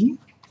ID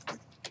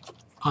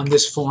on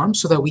this form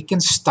so that we can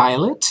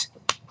style it,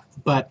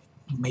 but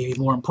maybe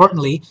more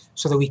importantly,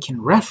 so that we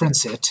can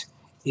reference it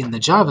in the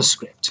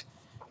JavaScript.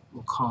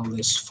 We'll call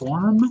this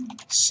form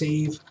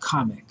save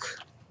comic.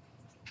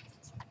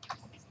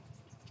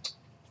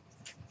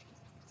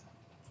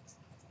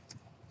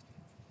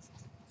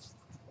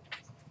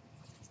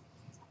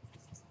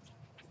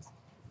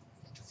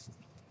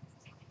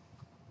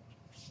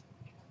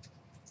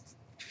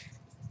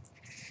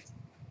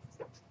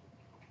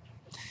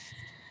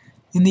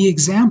 In the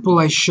example,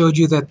 I showed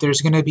you that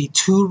there's going to be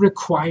 2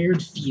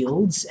 required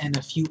fields and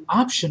a few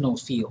optional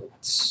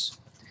fields.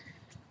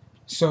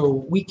 So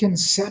we can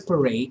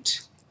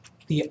separate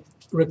the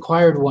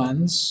required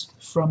ones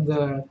from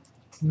the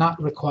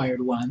not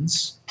required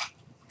ones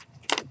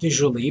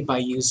visually by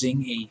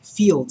using a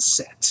field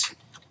set.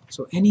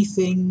 So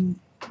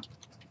anytime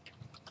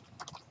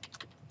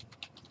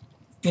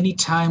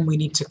we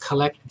need to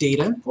collect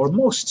data, or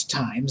most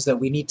times that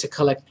we need to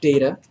collect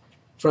data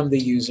from the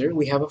user,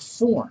 we have a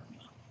form.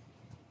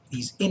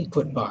 These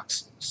input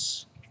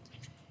boxes.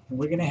 And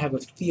we're going to have a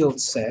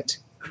field set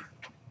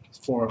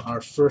for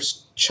our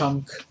first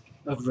chunk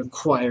of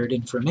required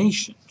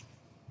information.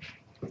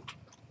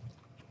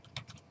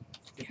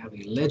 We have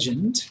a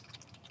legend.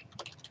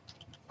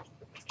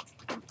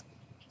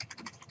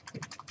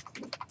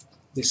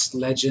 This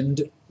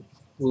legend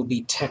will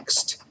be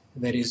text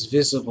that is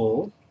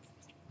visible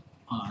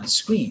on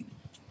screen.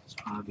 So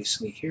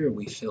obviously here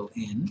we fill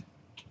in.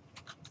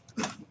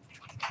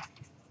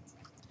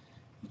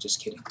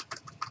 Just kidding.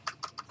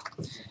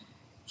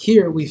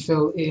 Here we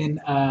fill in,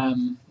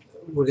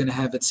 we're going to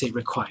have it say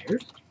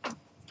required.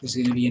 There's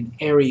going to be an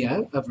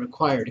area of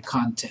required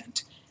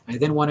content. I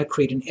then want to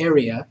create an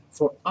area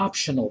for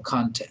optional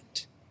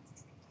content.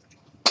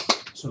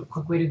 So a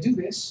quick way to do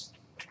this,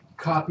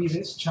 copy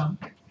this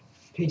chunk,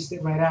 paste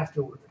it right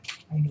afterward.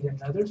 I need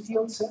another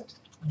field set,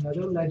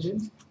 another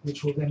legend,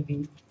 which will then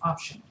be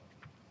optional.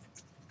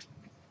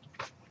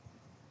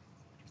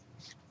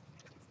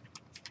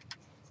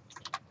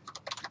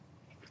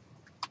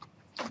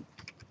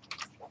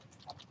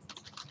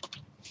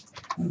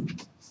 I'm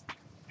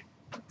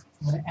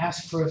going to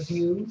ask for a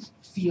few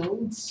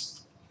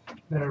fields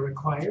that are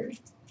required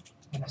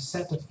and a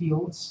set of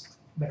fields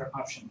that are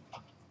optional.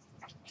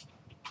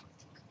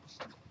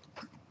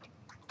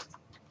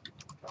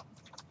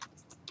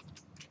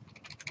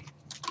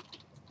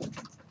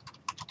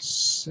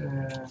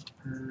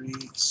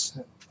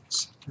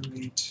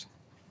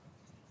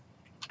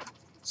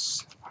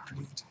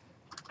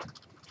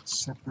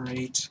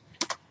 Separate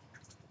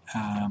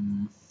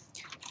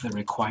the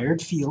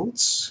required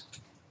fields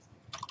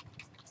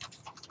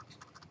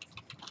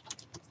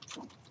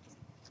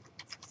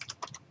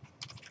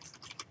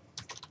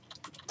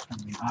from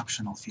the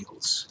optional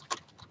fields.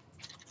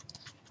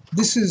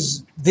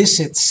 This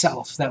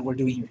itself that we're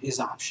doing here is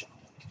optional.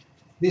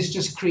 This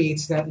just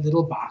creates that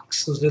little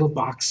box, those little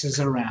boxes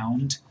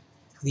around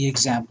the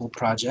example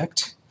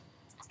project.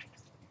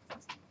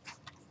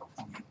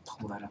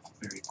 pull that up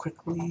very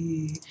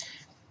quickly.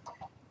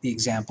 The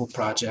example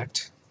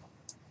project,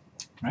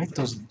 right?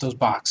 Those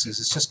boxes.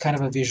 It's just kind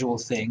of a visual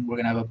thing. We're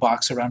going to have a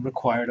box around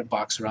required, a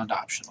box around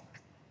optional.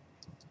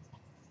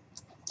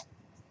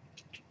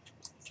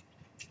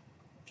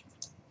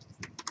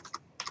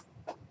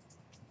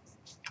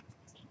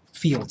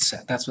 Field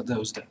set, that's what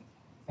those do.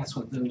 That's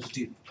what those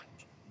do.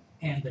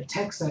 And the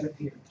text that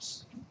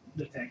appears,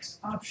 the text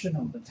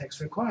optional, the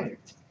text required,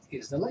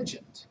 is the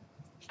legend.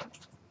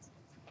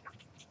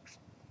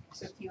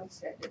 So field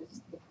set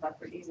is the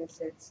property that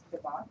sets the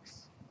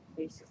box,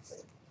 basically.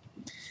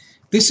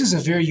 This is a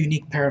very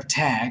unique pair of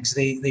tags.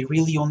 They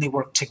really only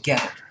work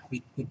together.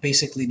 We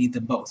basically need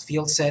them both.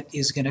 Field set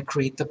is going to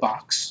create the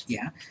box,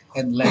 yeah,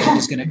 and legend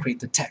is going to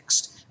create the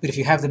text. But if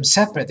you have them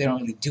separate, they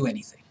don't really do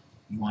anything.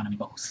 You want them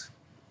both.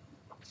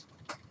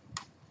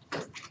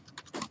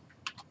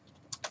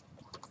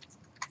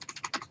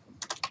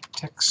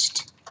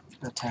 Text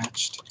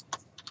attached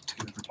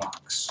to the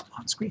box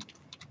on screen.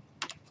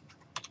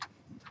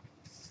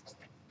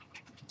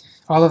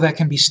 All of that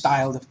can be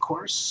styled, of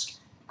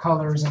course,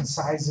 colors and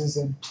sizes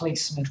and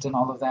placement and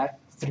all of that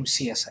through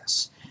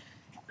CSS.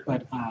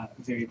 But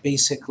very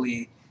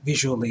basically,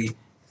 visually,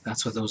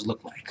 that's what those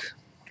look like.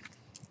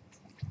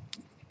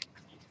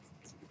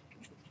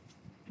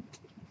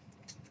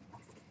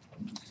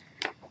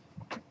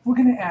 We're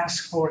going to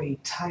ask for a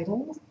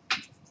title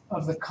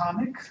of the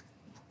comic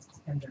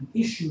and an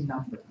issue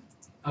number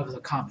of the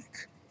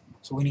comic.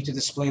 So we need to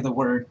display the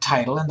word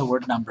title and the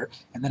word number,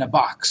 and then a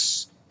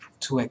box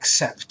to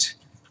accept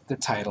the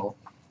title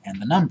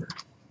and the number.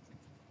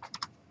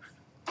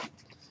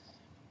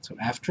 So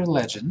after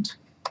legend,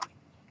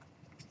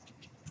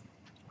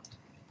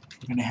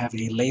 we're going to have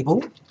a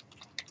label, and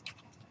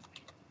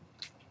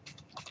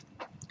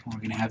we're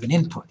going to have an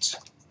input.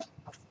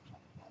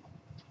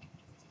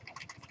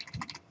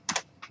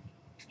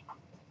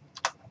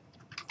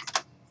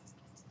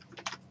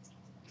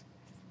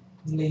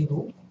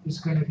 Label is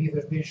going to be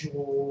the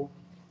visual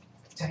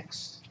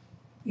text.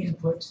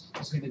 Input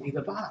is going to be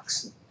the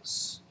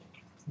boxes.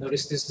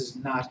 Notice this does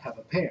not have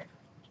a pair.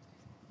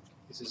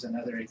 This is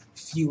another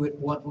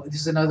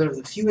of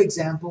the few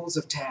examples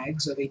of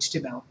tags of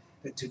HTML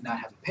that do not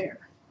have a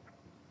pair.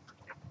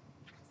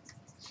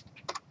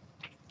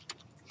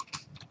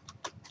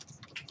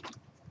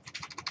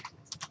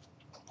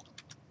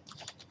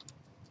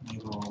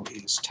 Label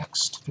is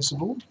text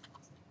visible.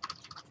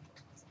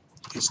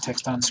 Is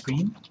text on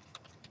screen.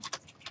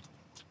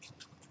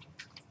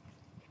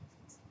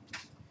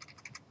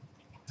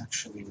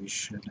 Actually, we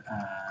should,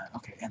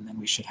 okay, and then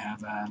we should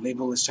have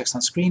label is text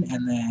on screen,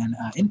 and then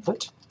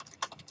input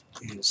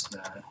is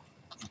the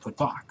input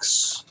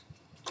box.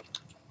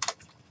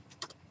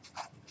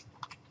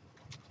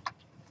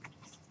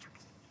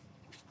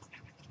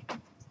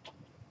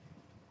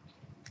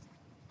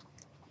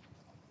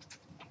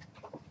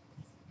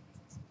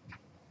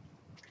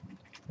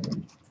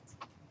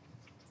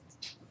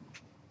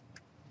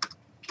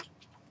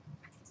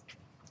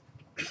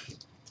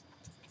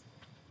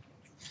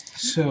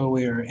 So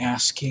we're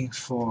asking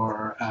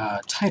for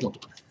title.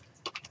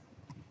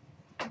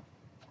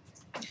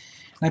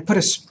 And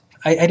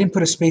I didn't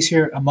put a space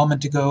here a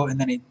moment ago, and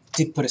then I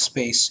did put a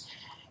space.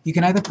 You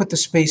can either put the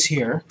space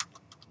here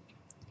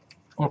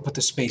or put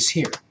the space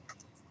here.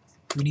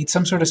 We need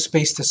some sort of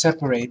space to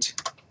separate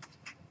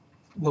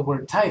the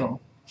word title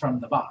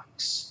from the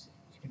box.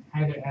 You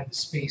can either add the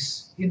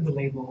space in the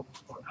label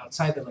or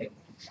outside the label.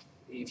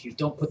 If you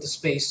don't put the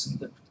space,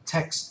 the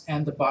text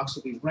and the box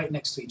will be right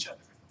next to each other.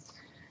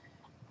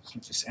 So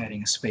just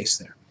adding a space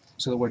there.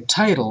 So the word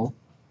title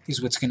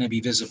is what's going to be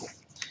visible.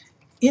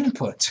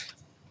 Input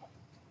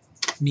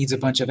needs a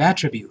bunch of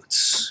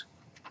attributes.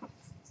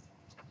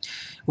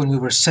 When we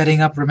were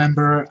setting up,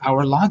 remember,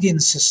 our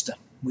login system,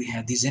 we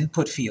had these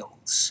input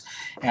fields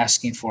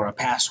asking for a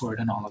password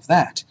and all of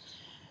that.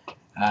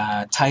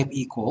 Type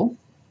equal,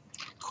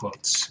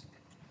 quotes.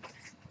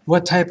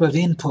 What type of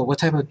input, what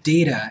type of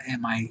data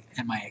am I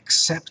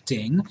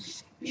accepting?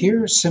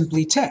 Here,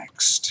 simply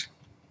text.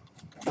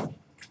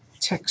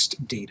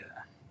 Text data.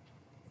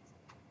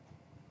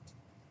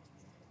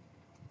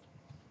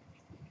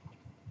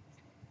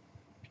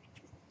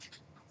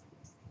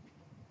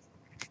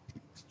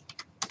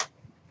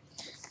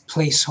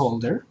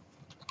 Placeholder.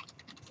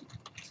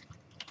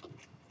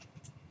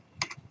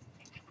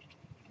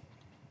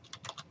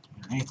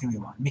 Anything we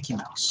want. Mickey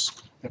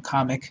Mouse. The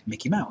comic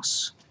Mickey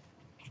Mouse.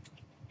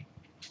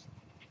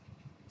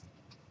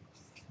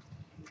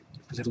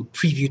 A little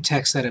preview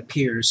text that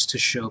appears to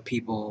show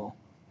people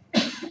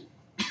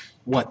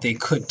what they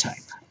could type.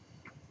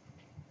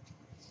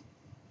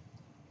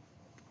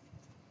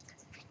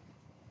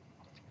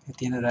 At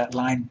the end of that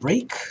line,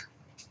 break.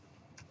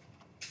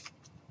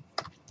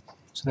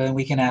 So then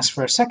we can ask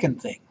for a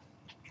second thing.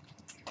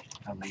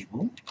 A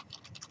label,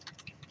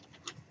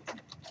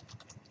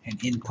 an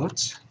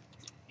input.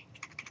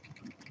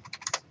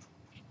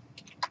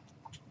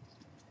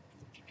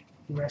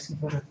 We're asking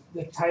for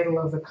the title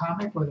of the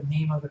comic or the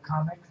name of the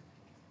comic.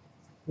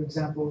 For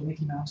example,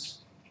 Mickey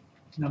Mouse,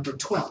 number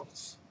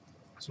 12.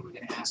 So we're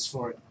going to ask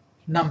for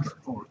number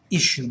or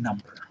issue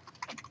number.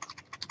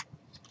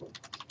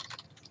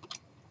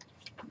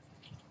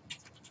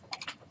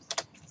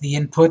 The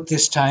input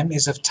this time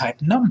is of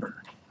type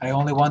number. I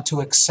only want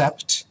to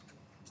accept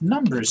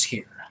numbers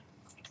here.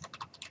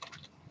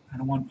 I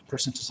don't want a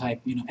person to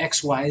type,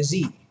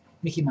 XYZ,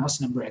 Mickey Mouse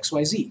number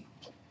XYZ.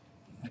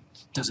 That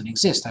doesn't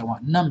exist. I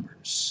want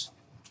numbers.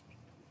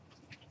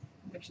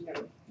 Which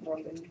are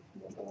Roman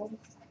numerals.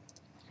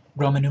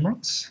 Roman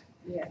numerals?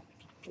 Yeah,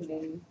 and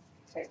then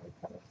slightly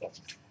colorful.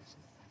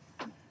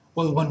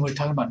 Well, when we're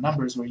talking about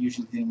numbers, we're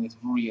usually dealing with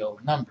real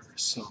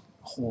numbers, so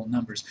whole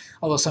numbers.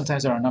 Although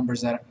sometimes there are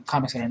numbers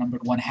comics that are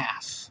numbered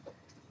 1/2,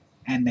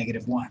 and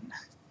 -1,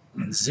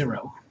 and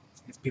 0,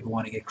 if people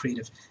want to get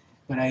creative.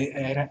 But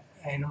I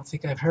don't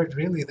think I've heard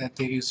really that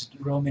they use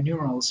Roman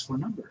numerals for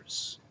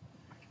numbers.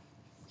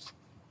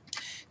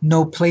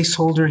 No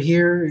placeholder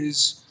here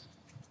is,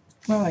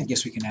 well, I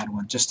guess we can add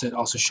one just to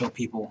also show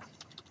people.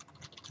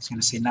 I was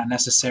going to say not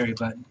necessary,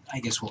 but I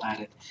guess we'll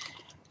add it.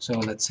 So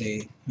let's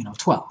say,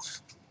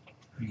 12.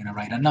 We're going to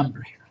write a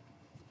number here.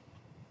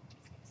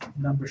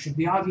 Number should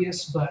be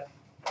obvious, but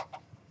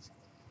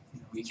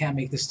we can't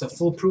make this stuff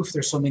foolproof.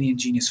 There's so many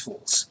ingenious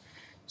fools.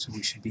 So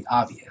we should be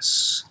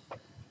obvious.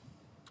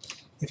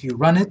 If you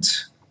run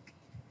it,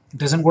 it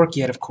doesn't work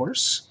yet, of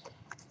course,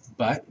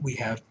 but we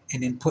have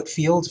an input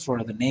field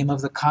for the name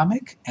of the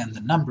comic and the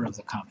number of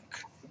the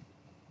comic.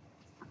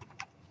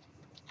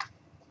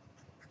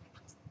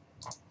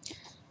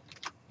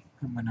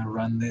 I'm going to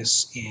run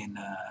this in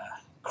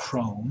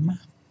Chrome.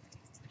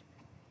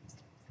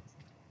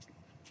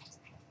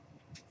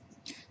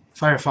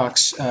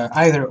 Firefox,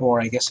 either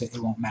or, I guess it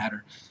won't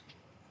matter.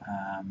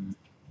 Yeah,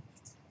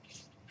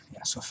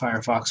 so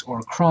Firefox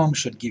or Chrome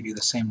should give you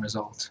the same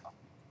result.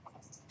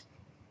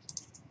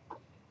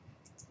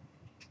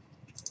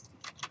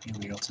 You'll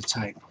be able to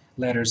type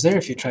letters there.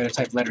 If you try to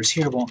type letters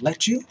here, it won't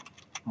let you,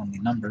 only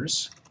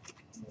numbers.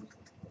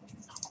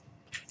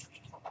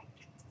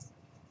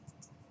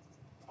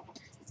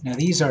 Now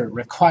these are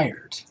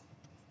required.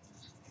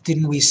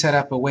 Didn't we set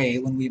up a way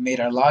when we made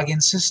our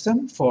login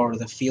system for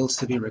the fields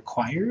to be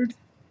required?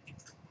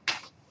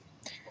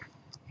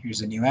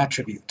 Here's a new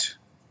attribute,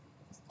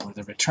 or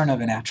the return of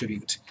an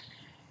attribute.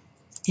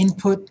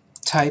 Input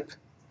type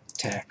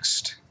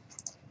text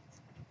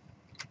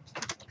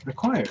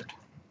required.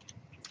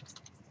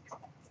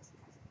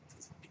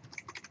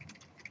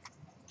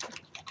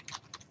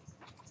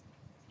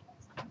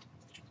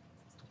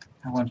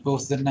 I want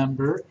both the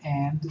number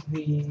and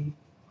the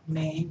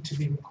name to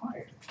be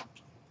required.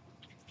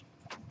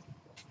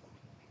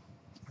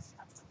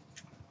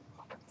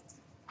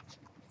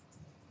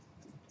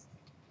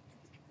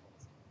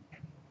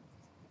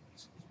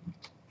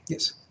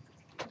 Yes?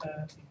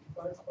 In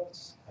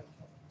Firefox, I can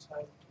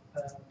type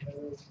letter.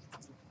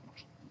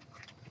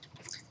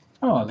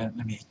 Oh,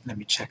 let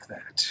me check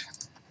that.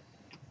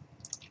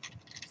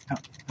 Oh,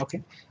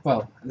 okay.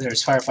 Well,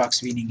 there's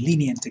Firefox being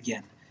lenient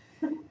again.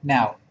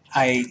 Now,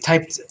 I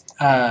typed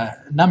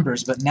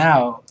numbers, but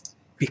now,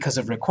 because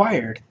of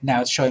required,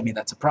 now it's showing me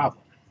that's a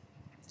problem.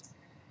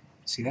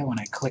 See that when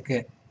I click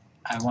it,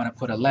 I want to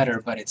put a letter,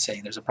 but it's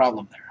saying there's a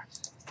problem there.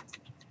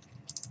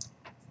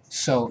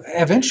 So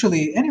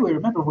eventually, anyway,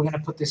 remember we're going to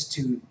put this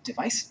to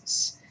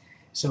devices.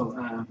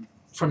 So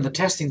from the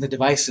testing, the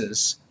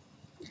devices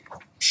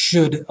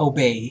should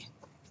obey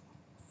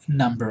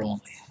number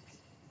only.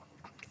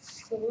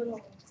 The little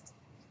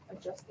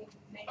adjusting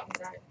thing, is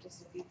that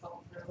just a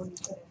default for when you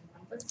put in a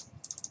number?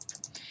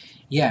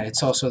 Yeah,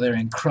 it's also there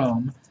in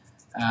Chrome.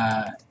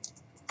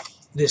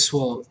 This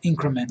will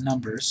increment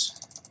numbers.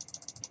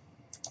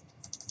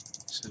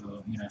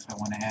 So, if I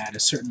want to add a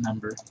certain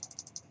number,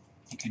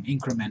 you can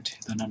increment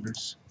the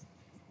numbers.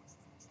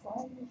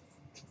 Why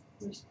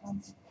is not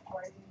responsive?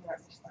 Probably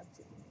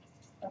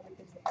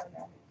because they haven't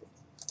added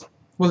it.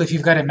 Well, if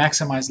you've got it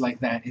maximized like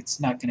that, it's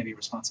not going to be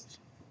responsive.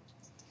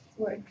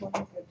 Or if one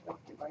of the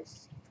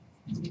device,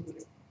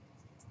 it's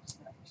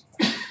not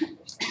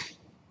responsive.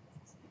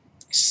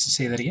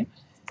 Say that again?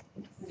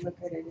 If we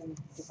look at it in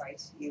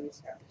device view,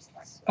 it's not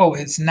responsive. Oh,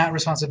 it's not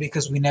responsive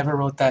because we never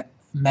wrote that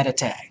meta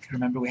tag.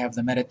 Remember, we have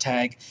the meta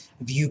tag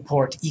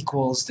viewport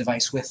equals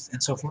device width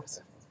and so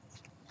forth.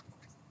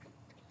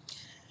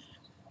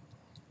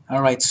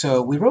 Alright,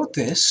 so we wrote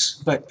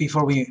this, but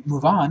before we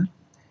move on,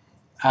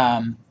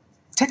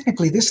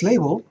 technically this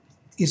label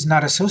is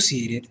not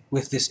associated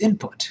with this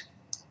input,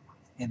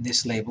 and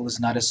this label is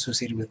not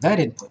associated with that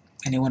input.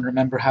 Anyone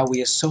remember how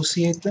we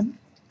associate them?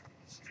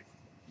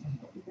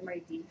 Either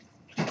might be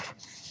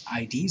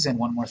IDs, and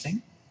one more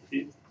thing.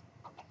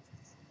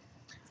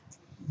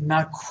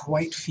 Not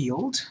quite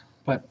field,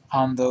 but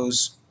on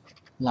those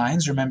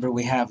lines, remember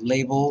we have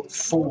label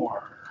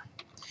for.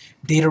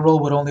 Data role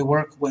would only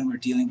work when we're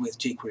dealing with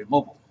jQuery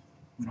Mobile.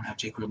 We don't have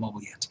jQuery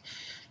Mobile yet.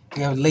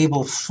 We have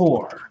label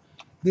for.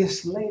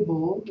 This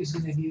label is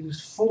going to be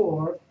used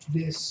for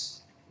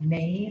this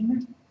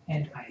name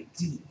and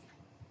ID.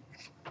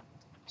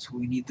 So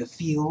we need the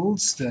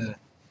fields, the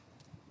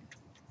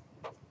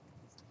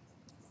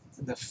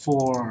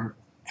for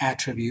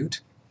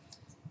attribute.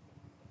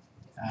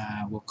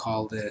 We'll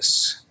call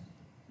this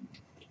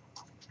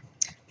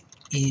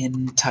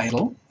in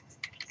title.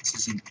 This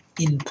is an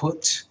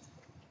input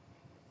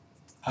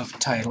of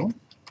title.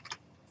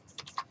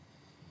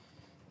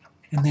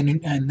 And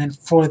then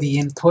for the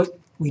input,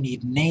 we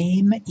need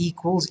name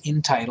equals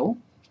in title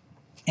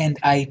and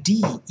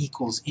ID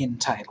equals in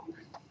title.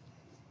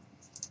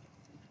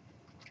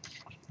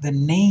 The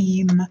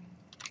name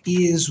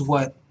is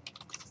what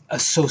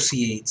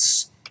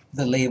associates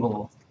the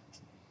label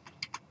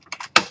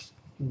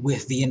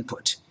with the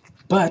input,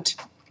 but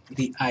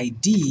the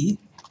ID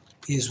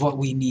is what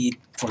we need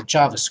for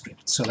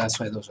JavaScript, so that's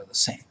why those are the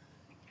same.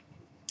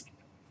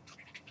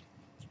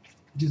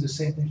 Do the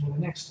same thing for the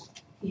next one.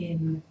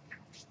 In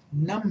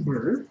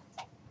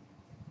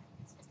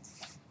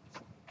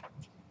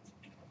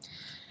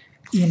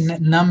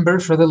number,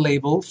 for the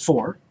label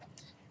 4,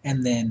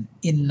 and then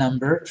in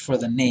number for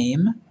the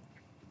name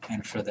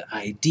and for the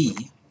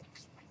ID.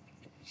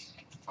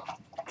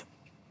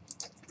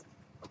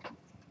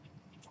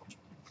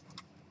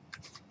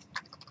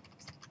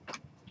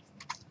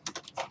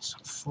 So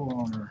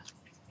 4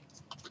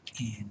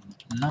 in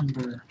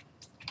number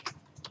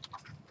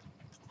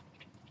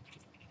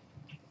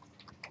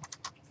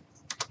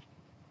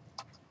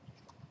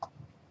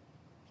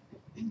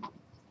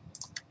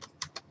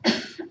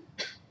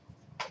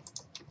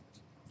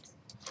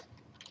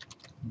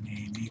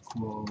name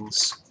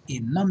equals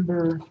in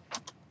number,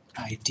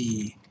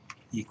 ID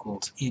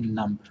equals in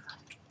number.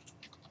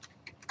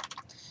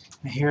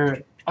 Now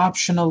here,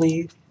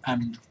 optionally,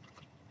 I'm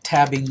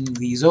tabbing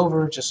these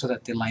over just so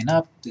that they line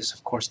up. This,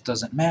 of course,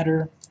 doesn't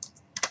matter.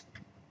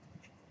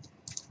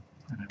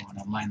 And I want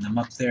to line them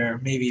up there,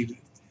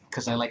 maybe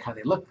because I like how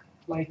they look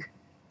like.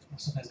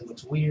 Sometimes it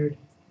looks weird.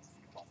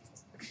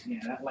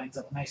 Yeah, that lines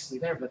up nicely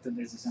there, but then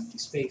there's this empty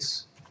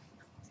space.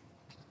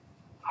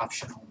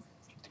 Optional.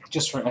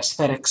 Just for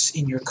aesthetics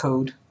in your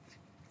code.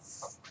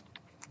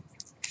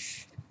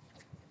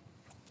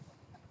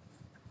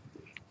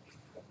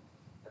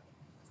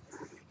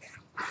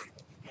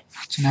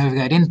 So now we've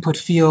got input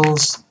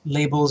fields,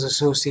 labels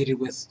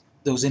associated with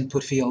those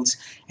input fields,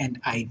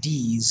 and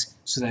IDs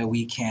so that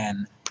we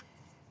can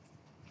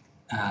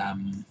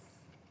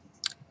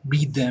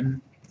read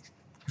them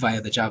via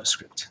the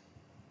JavaScript.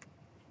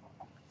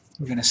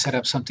 We're going to set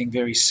up something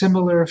very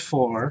similar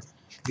for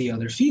the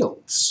other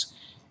fields,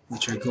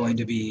 which are going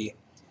to be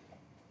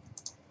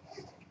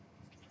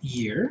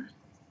year,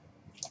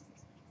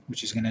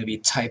 which is going to be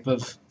type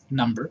of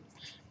number,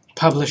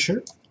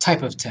 publisher,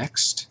 type of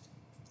text,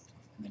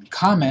 and then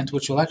comment,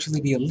 which will actually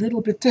be a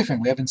little bit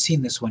different. We haven't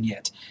seen this one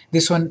yet.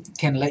 This one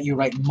can let you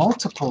write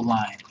multiple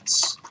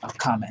lines of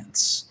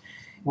comments,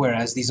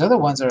 whereas these other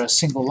ones are a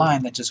single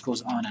line that just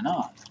goes on and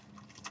on.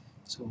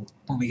 So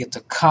when we get to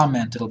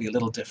comment, it'll be a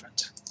little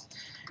different.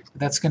 But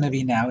that's going to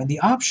be now in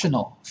the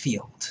optional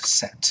field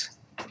set.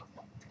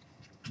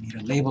 We need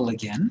a label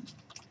again,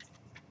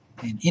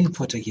 and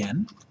input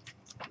again.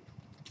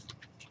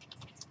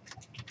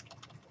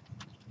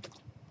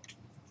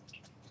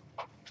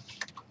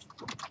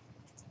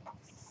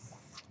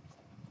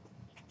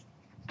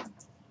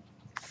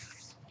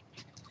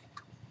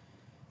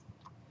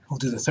 We'll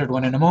do the third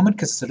one in a moment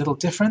because it's a little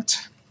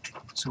different.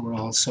 So we're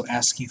also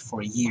asking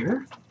for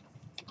year,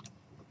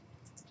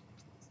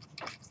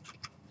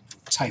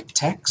 type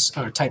text,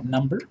 or type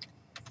number.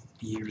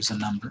 Year is a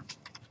number.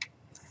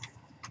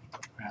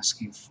 We're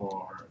asking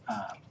for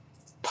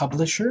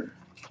publisher,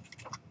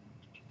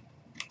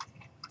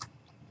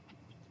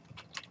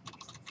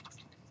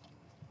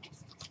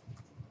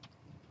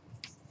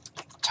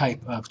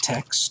 type of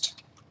text,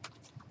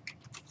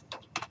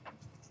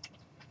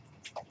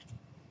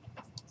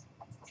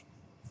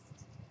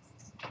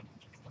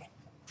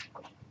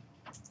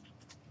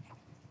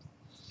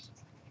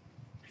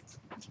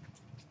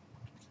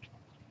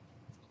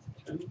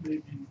 Can you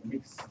maybe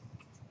mix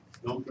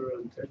number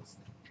and text?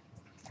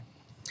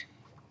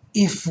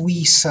 If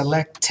we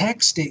select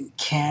text, it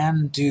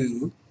can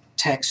do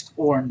text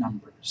or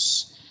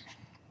numbers.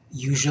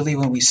 Usually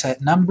when we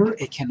set number,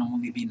 it can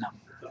only be number.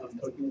 I'm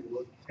talking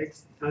about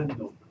text and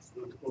numbers,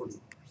 not all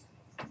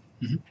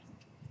numbers.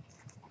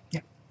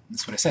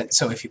 That's what I said.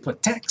 So if you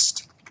put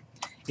text,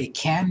 it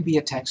can be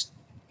a text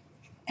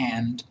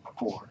and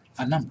or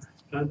a number.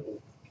 And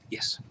all.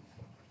 Yes.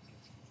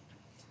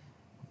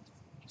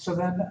 So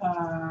then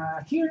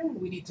here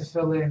we need to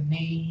fill in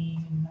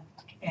name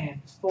and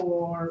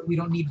for. We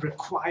don't need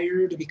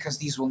required because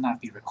these will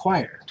not be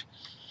required.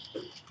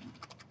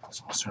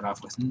 So I'll start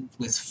off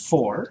with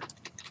for.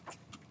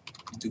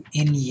 We'll do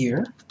in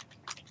year,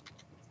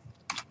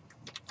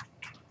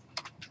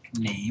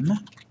 name,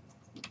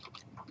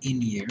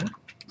 in year,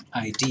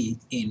 ID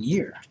in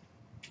year.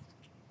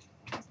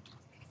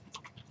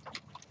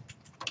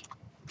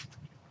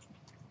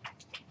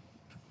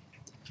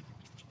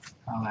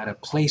 I'll add a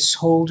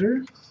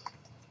placeholder.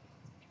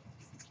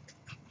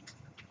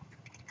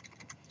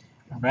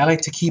 I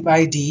like to keep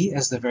ID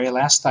as the very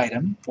last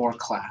item or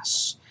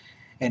class,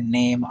 and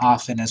name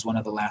often as one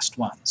of the last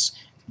ones.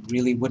 It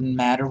really wouldn't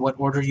matter what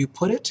order you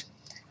put it,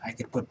 I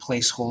could put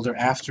placeholder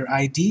after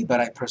ID, but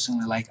I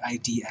personally like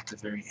ID at the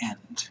very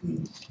end.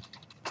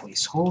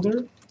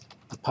 Placeholder.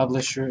 The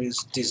publisher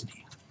is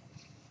Disney.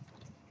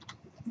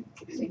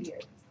 It's a year.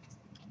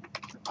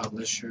 The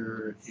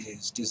publisher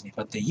is Disney,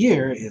 but the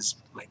year is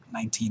like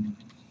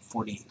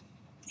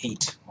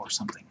 1948 or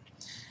something.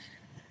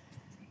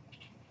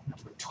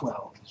 Number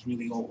 12 is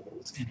really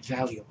old and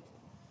valuable.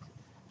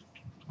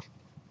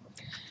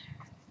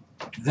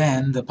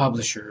 Then the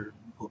publisher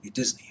will be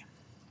Disney.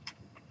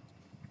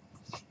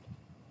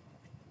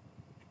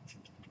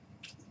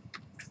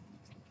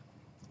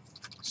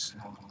 So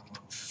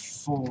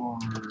for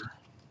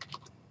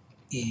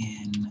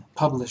in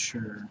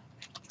publisher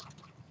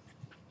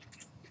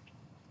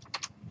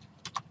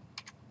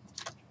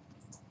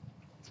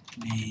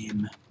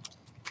name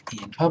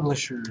in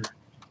publisher.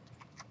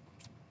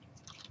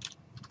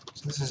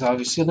 So this is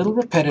obviously a little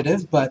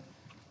repetitive, but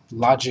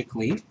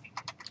logically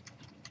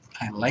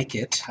I like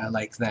it. I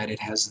like that it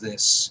has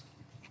this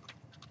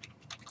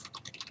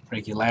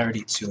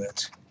regularity to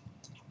it.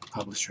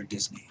 Publisher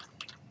Disney.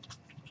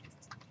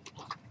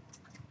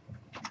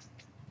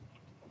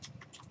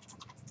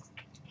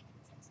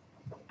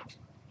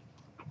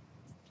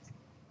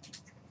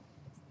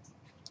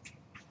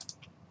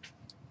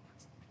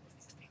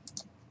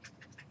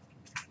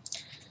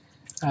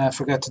 I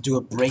forgot to do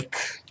a break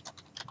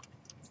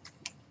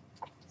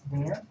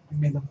there. It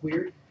may look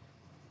weird.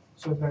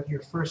 So I've got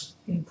your first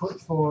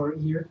input for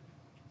year.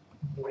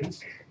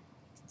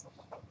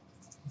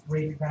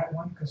 Break that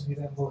one because we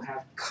then will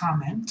have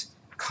comment.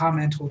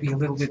 Comment will be a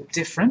little bit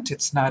different.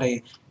 It's not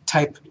a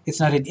type. It's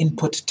not an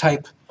input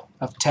type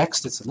of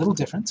text. It's a little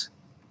different.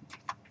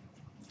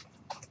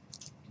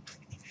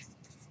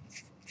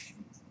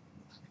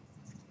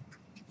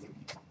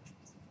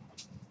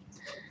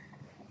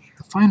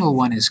 The final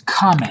one is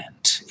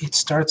comment. It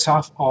starts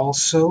off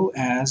also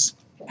as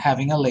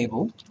having a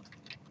label.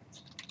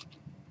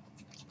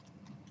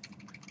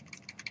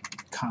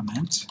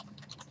 Comment.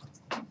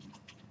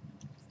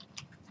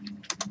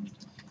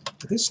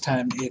 But this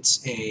time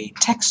it's a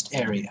text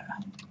area.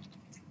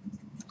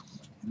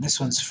 And this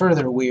one's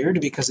further weird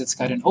because it's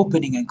got an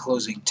opening and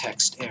closing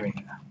text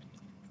area.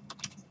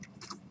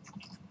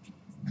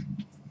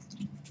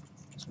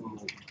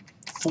 So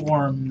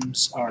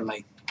forms are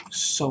like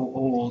so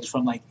old,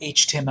 from like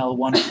HTML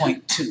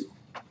 1.2,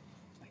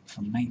 like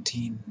from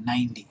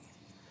 1990.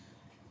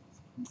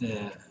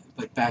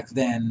 But back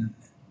then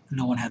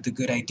no one had the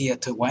good idea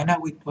to why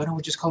don't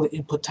we just call it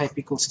input type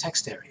equals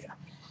text area?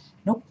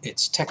 Nope,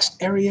 it's text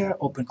area,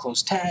 open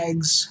close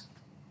tags.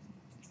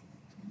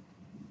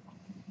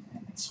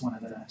 And it's one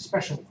of the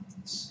special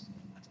ones.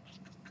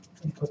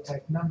 Input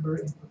type number,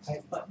 input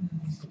type button,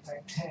 input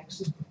type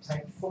text, input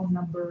type phone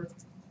number,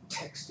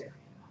 text area.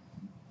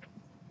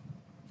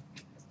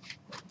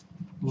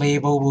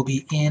 Label will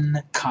be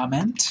in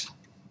comment.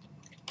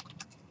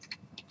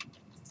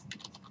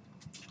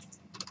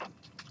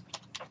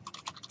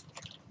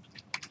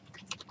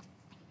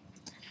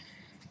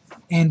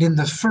 And in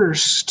the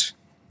first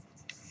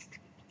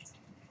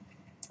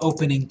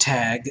opening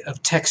tag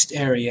of text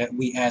area,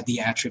 we add the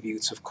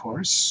attributes, of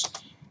course.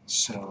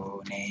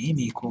 So name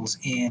equals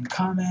in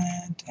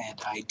comment, and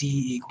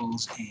ID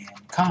equals in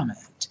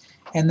comment.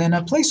 And then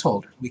a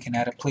placeholder. We can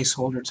add a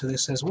placeholder to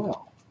this as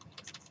well.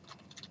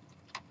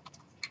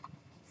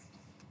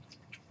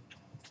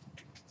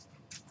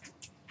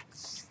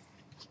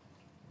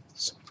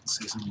 So let's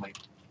say something like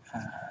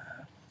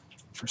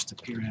first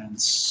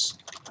appearance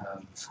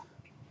of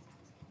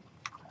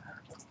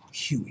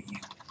Huey.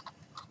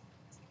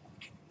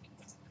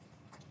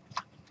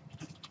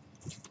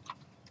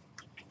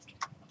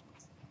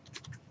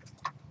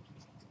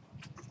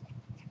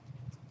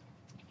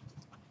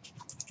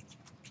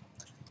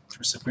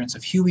 First appearance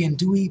of Huey and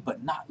Dewey,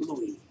 but not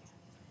Louie.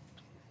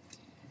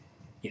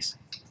 Yes?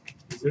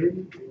 Is there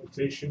any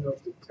limitation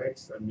of the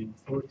text? I mean,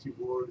 40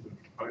 words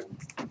or 50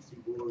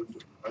 words,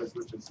 or as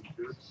much as you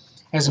can?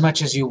 As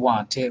much as you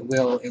want. It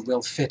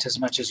will fit as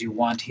much as you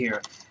want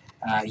here.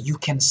 You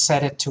can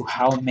set it to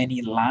how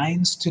many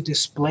lines to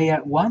display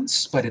at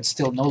once, but it's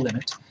still no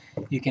limit.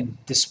 You can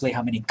display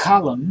how many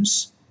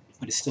columns,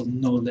 but it's still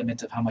no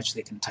limit of how much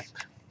they can type.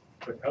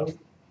 But how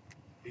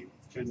it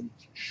can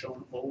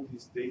show all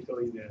this data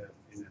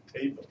in a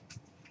table?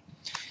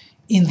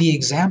 In the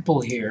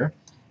example here,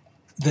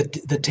 the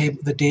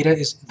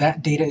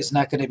data is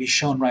not going to be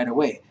shown right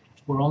away.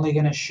 We're only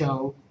going to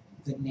show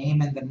the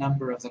name and the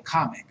number of the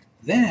comic.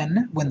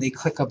 Then, when they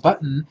click a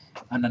button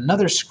on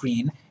another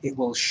screen, it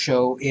will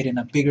show it in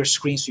a bigger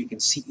screen so you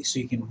can see, so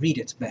you can read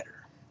it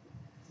better.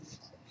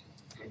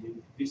 I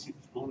mean, this is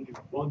only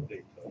one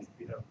data. If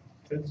we have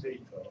 10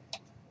 data,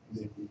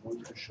 then we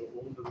want to show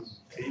all those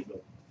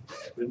tables.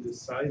 When the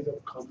size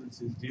of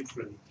comments is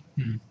different,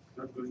 it's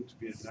not going to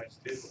be a nice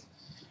table.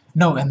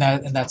 No, and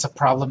that's a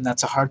problem.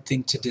 That's a hard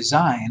thing to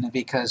design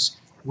because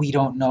we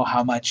don't know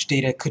how much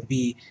data could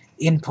be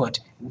input.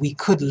 We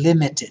could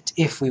limit it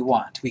if we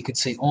want. We could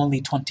say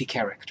only 20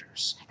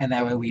 characters, and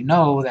that way we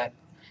know that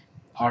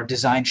our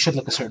design should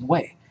look a certain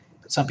way.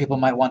 But some people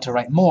might want to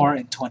write more,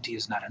 and 20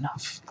 is not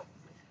enough.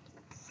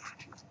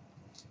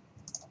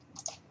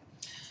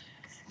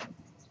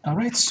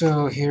 Alright,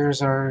 so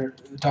here's our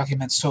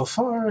document so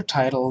far,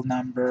 title,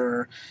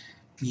 number,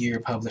 year,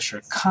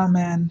 publisher,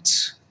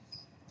 comment.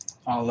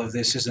 All of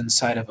this is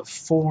inside of a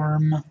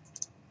form,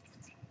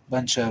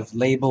 bunch of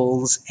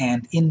labels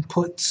and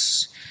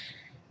inputs.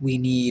 We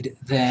need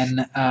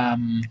then,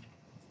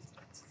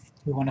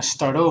 we want to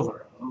start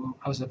over.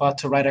 I was about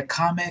to write a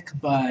comic,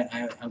 but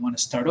I want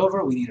to start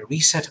over. We need a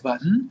reset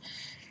button,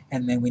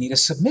 and then we need a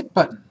submit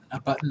button, a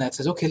button that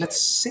says, okay,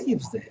 let's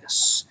save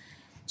this.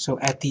 So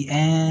at the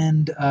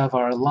end of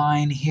our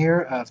line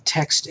here of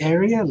text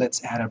area,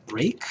 let's add a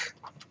break,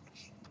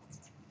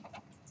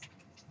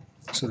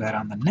 so that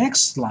on the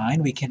next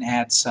line we can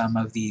add some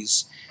of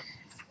these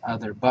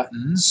other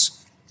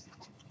buttons.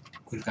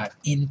 We've got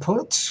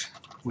input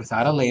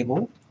without a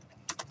label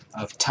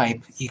of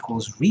type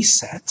equals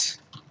reset.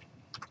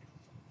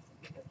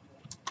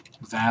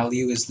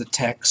 Value is the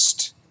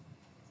text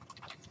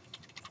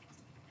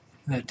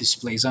that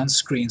displays on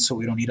screen, so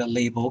we don't need a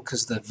label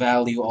because the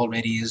value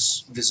already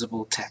is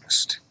visible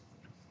text.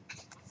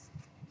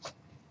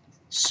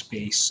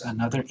 Space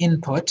another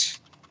input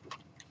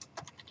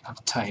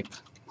of type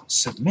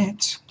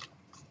submit,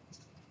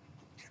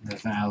 and the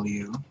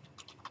value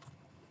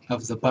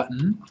of the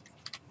button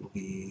will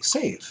be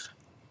save.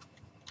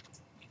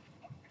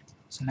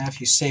 So now if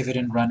you save it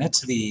and run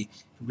it, the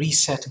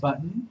reset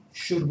button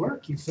should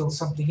work. You fill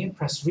something in,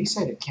 press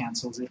reset, it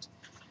cancels it.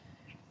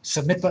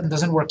 Submit button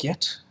doesn't work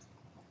yet.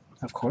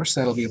 Of course,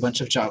 that'll be a bunch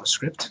of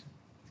JavaScript.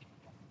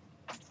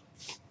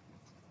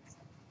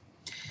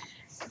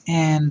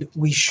 And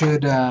we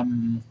should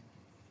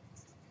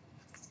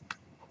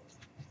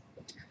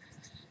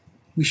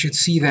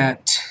see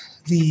that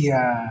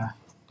the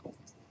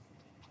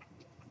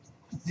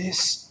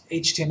this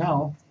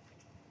HTML,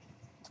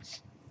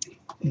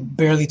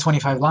 barely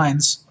 25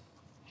 lines,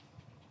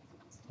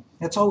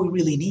 that's all we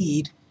really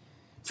need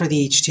for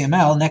the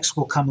HTML. Next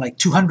will come like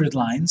 200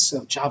 lines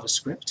of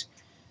JavaScript,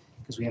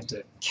 because we have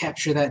to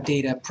capture that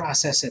data,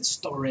 process it,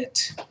 store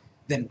it,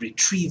 then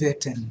retrieve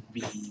it and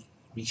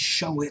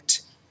re-show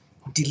it,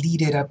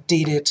 delete it,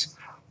 update it.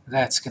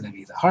 That's going to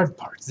be the hard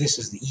part. This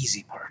is the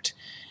easy part,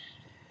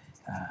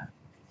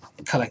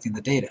 collecting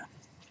the data.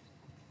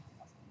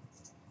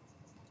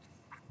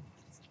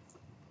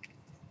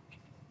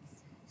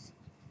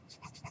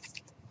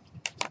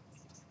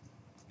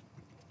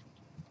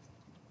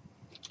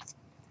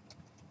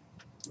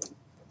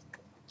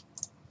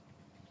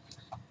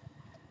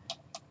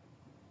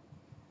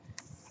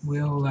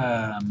 We'll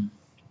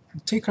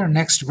take our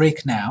next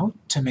break now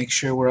to make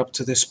sure we're up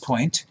to this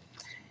point,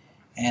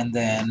 and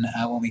then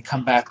when we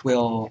come back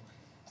we'll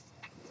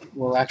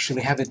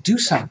actually have it do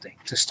something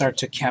to start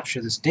to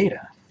capture this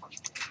data.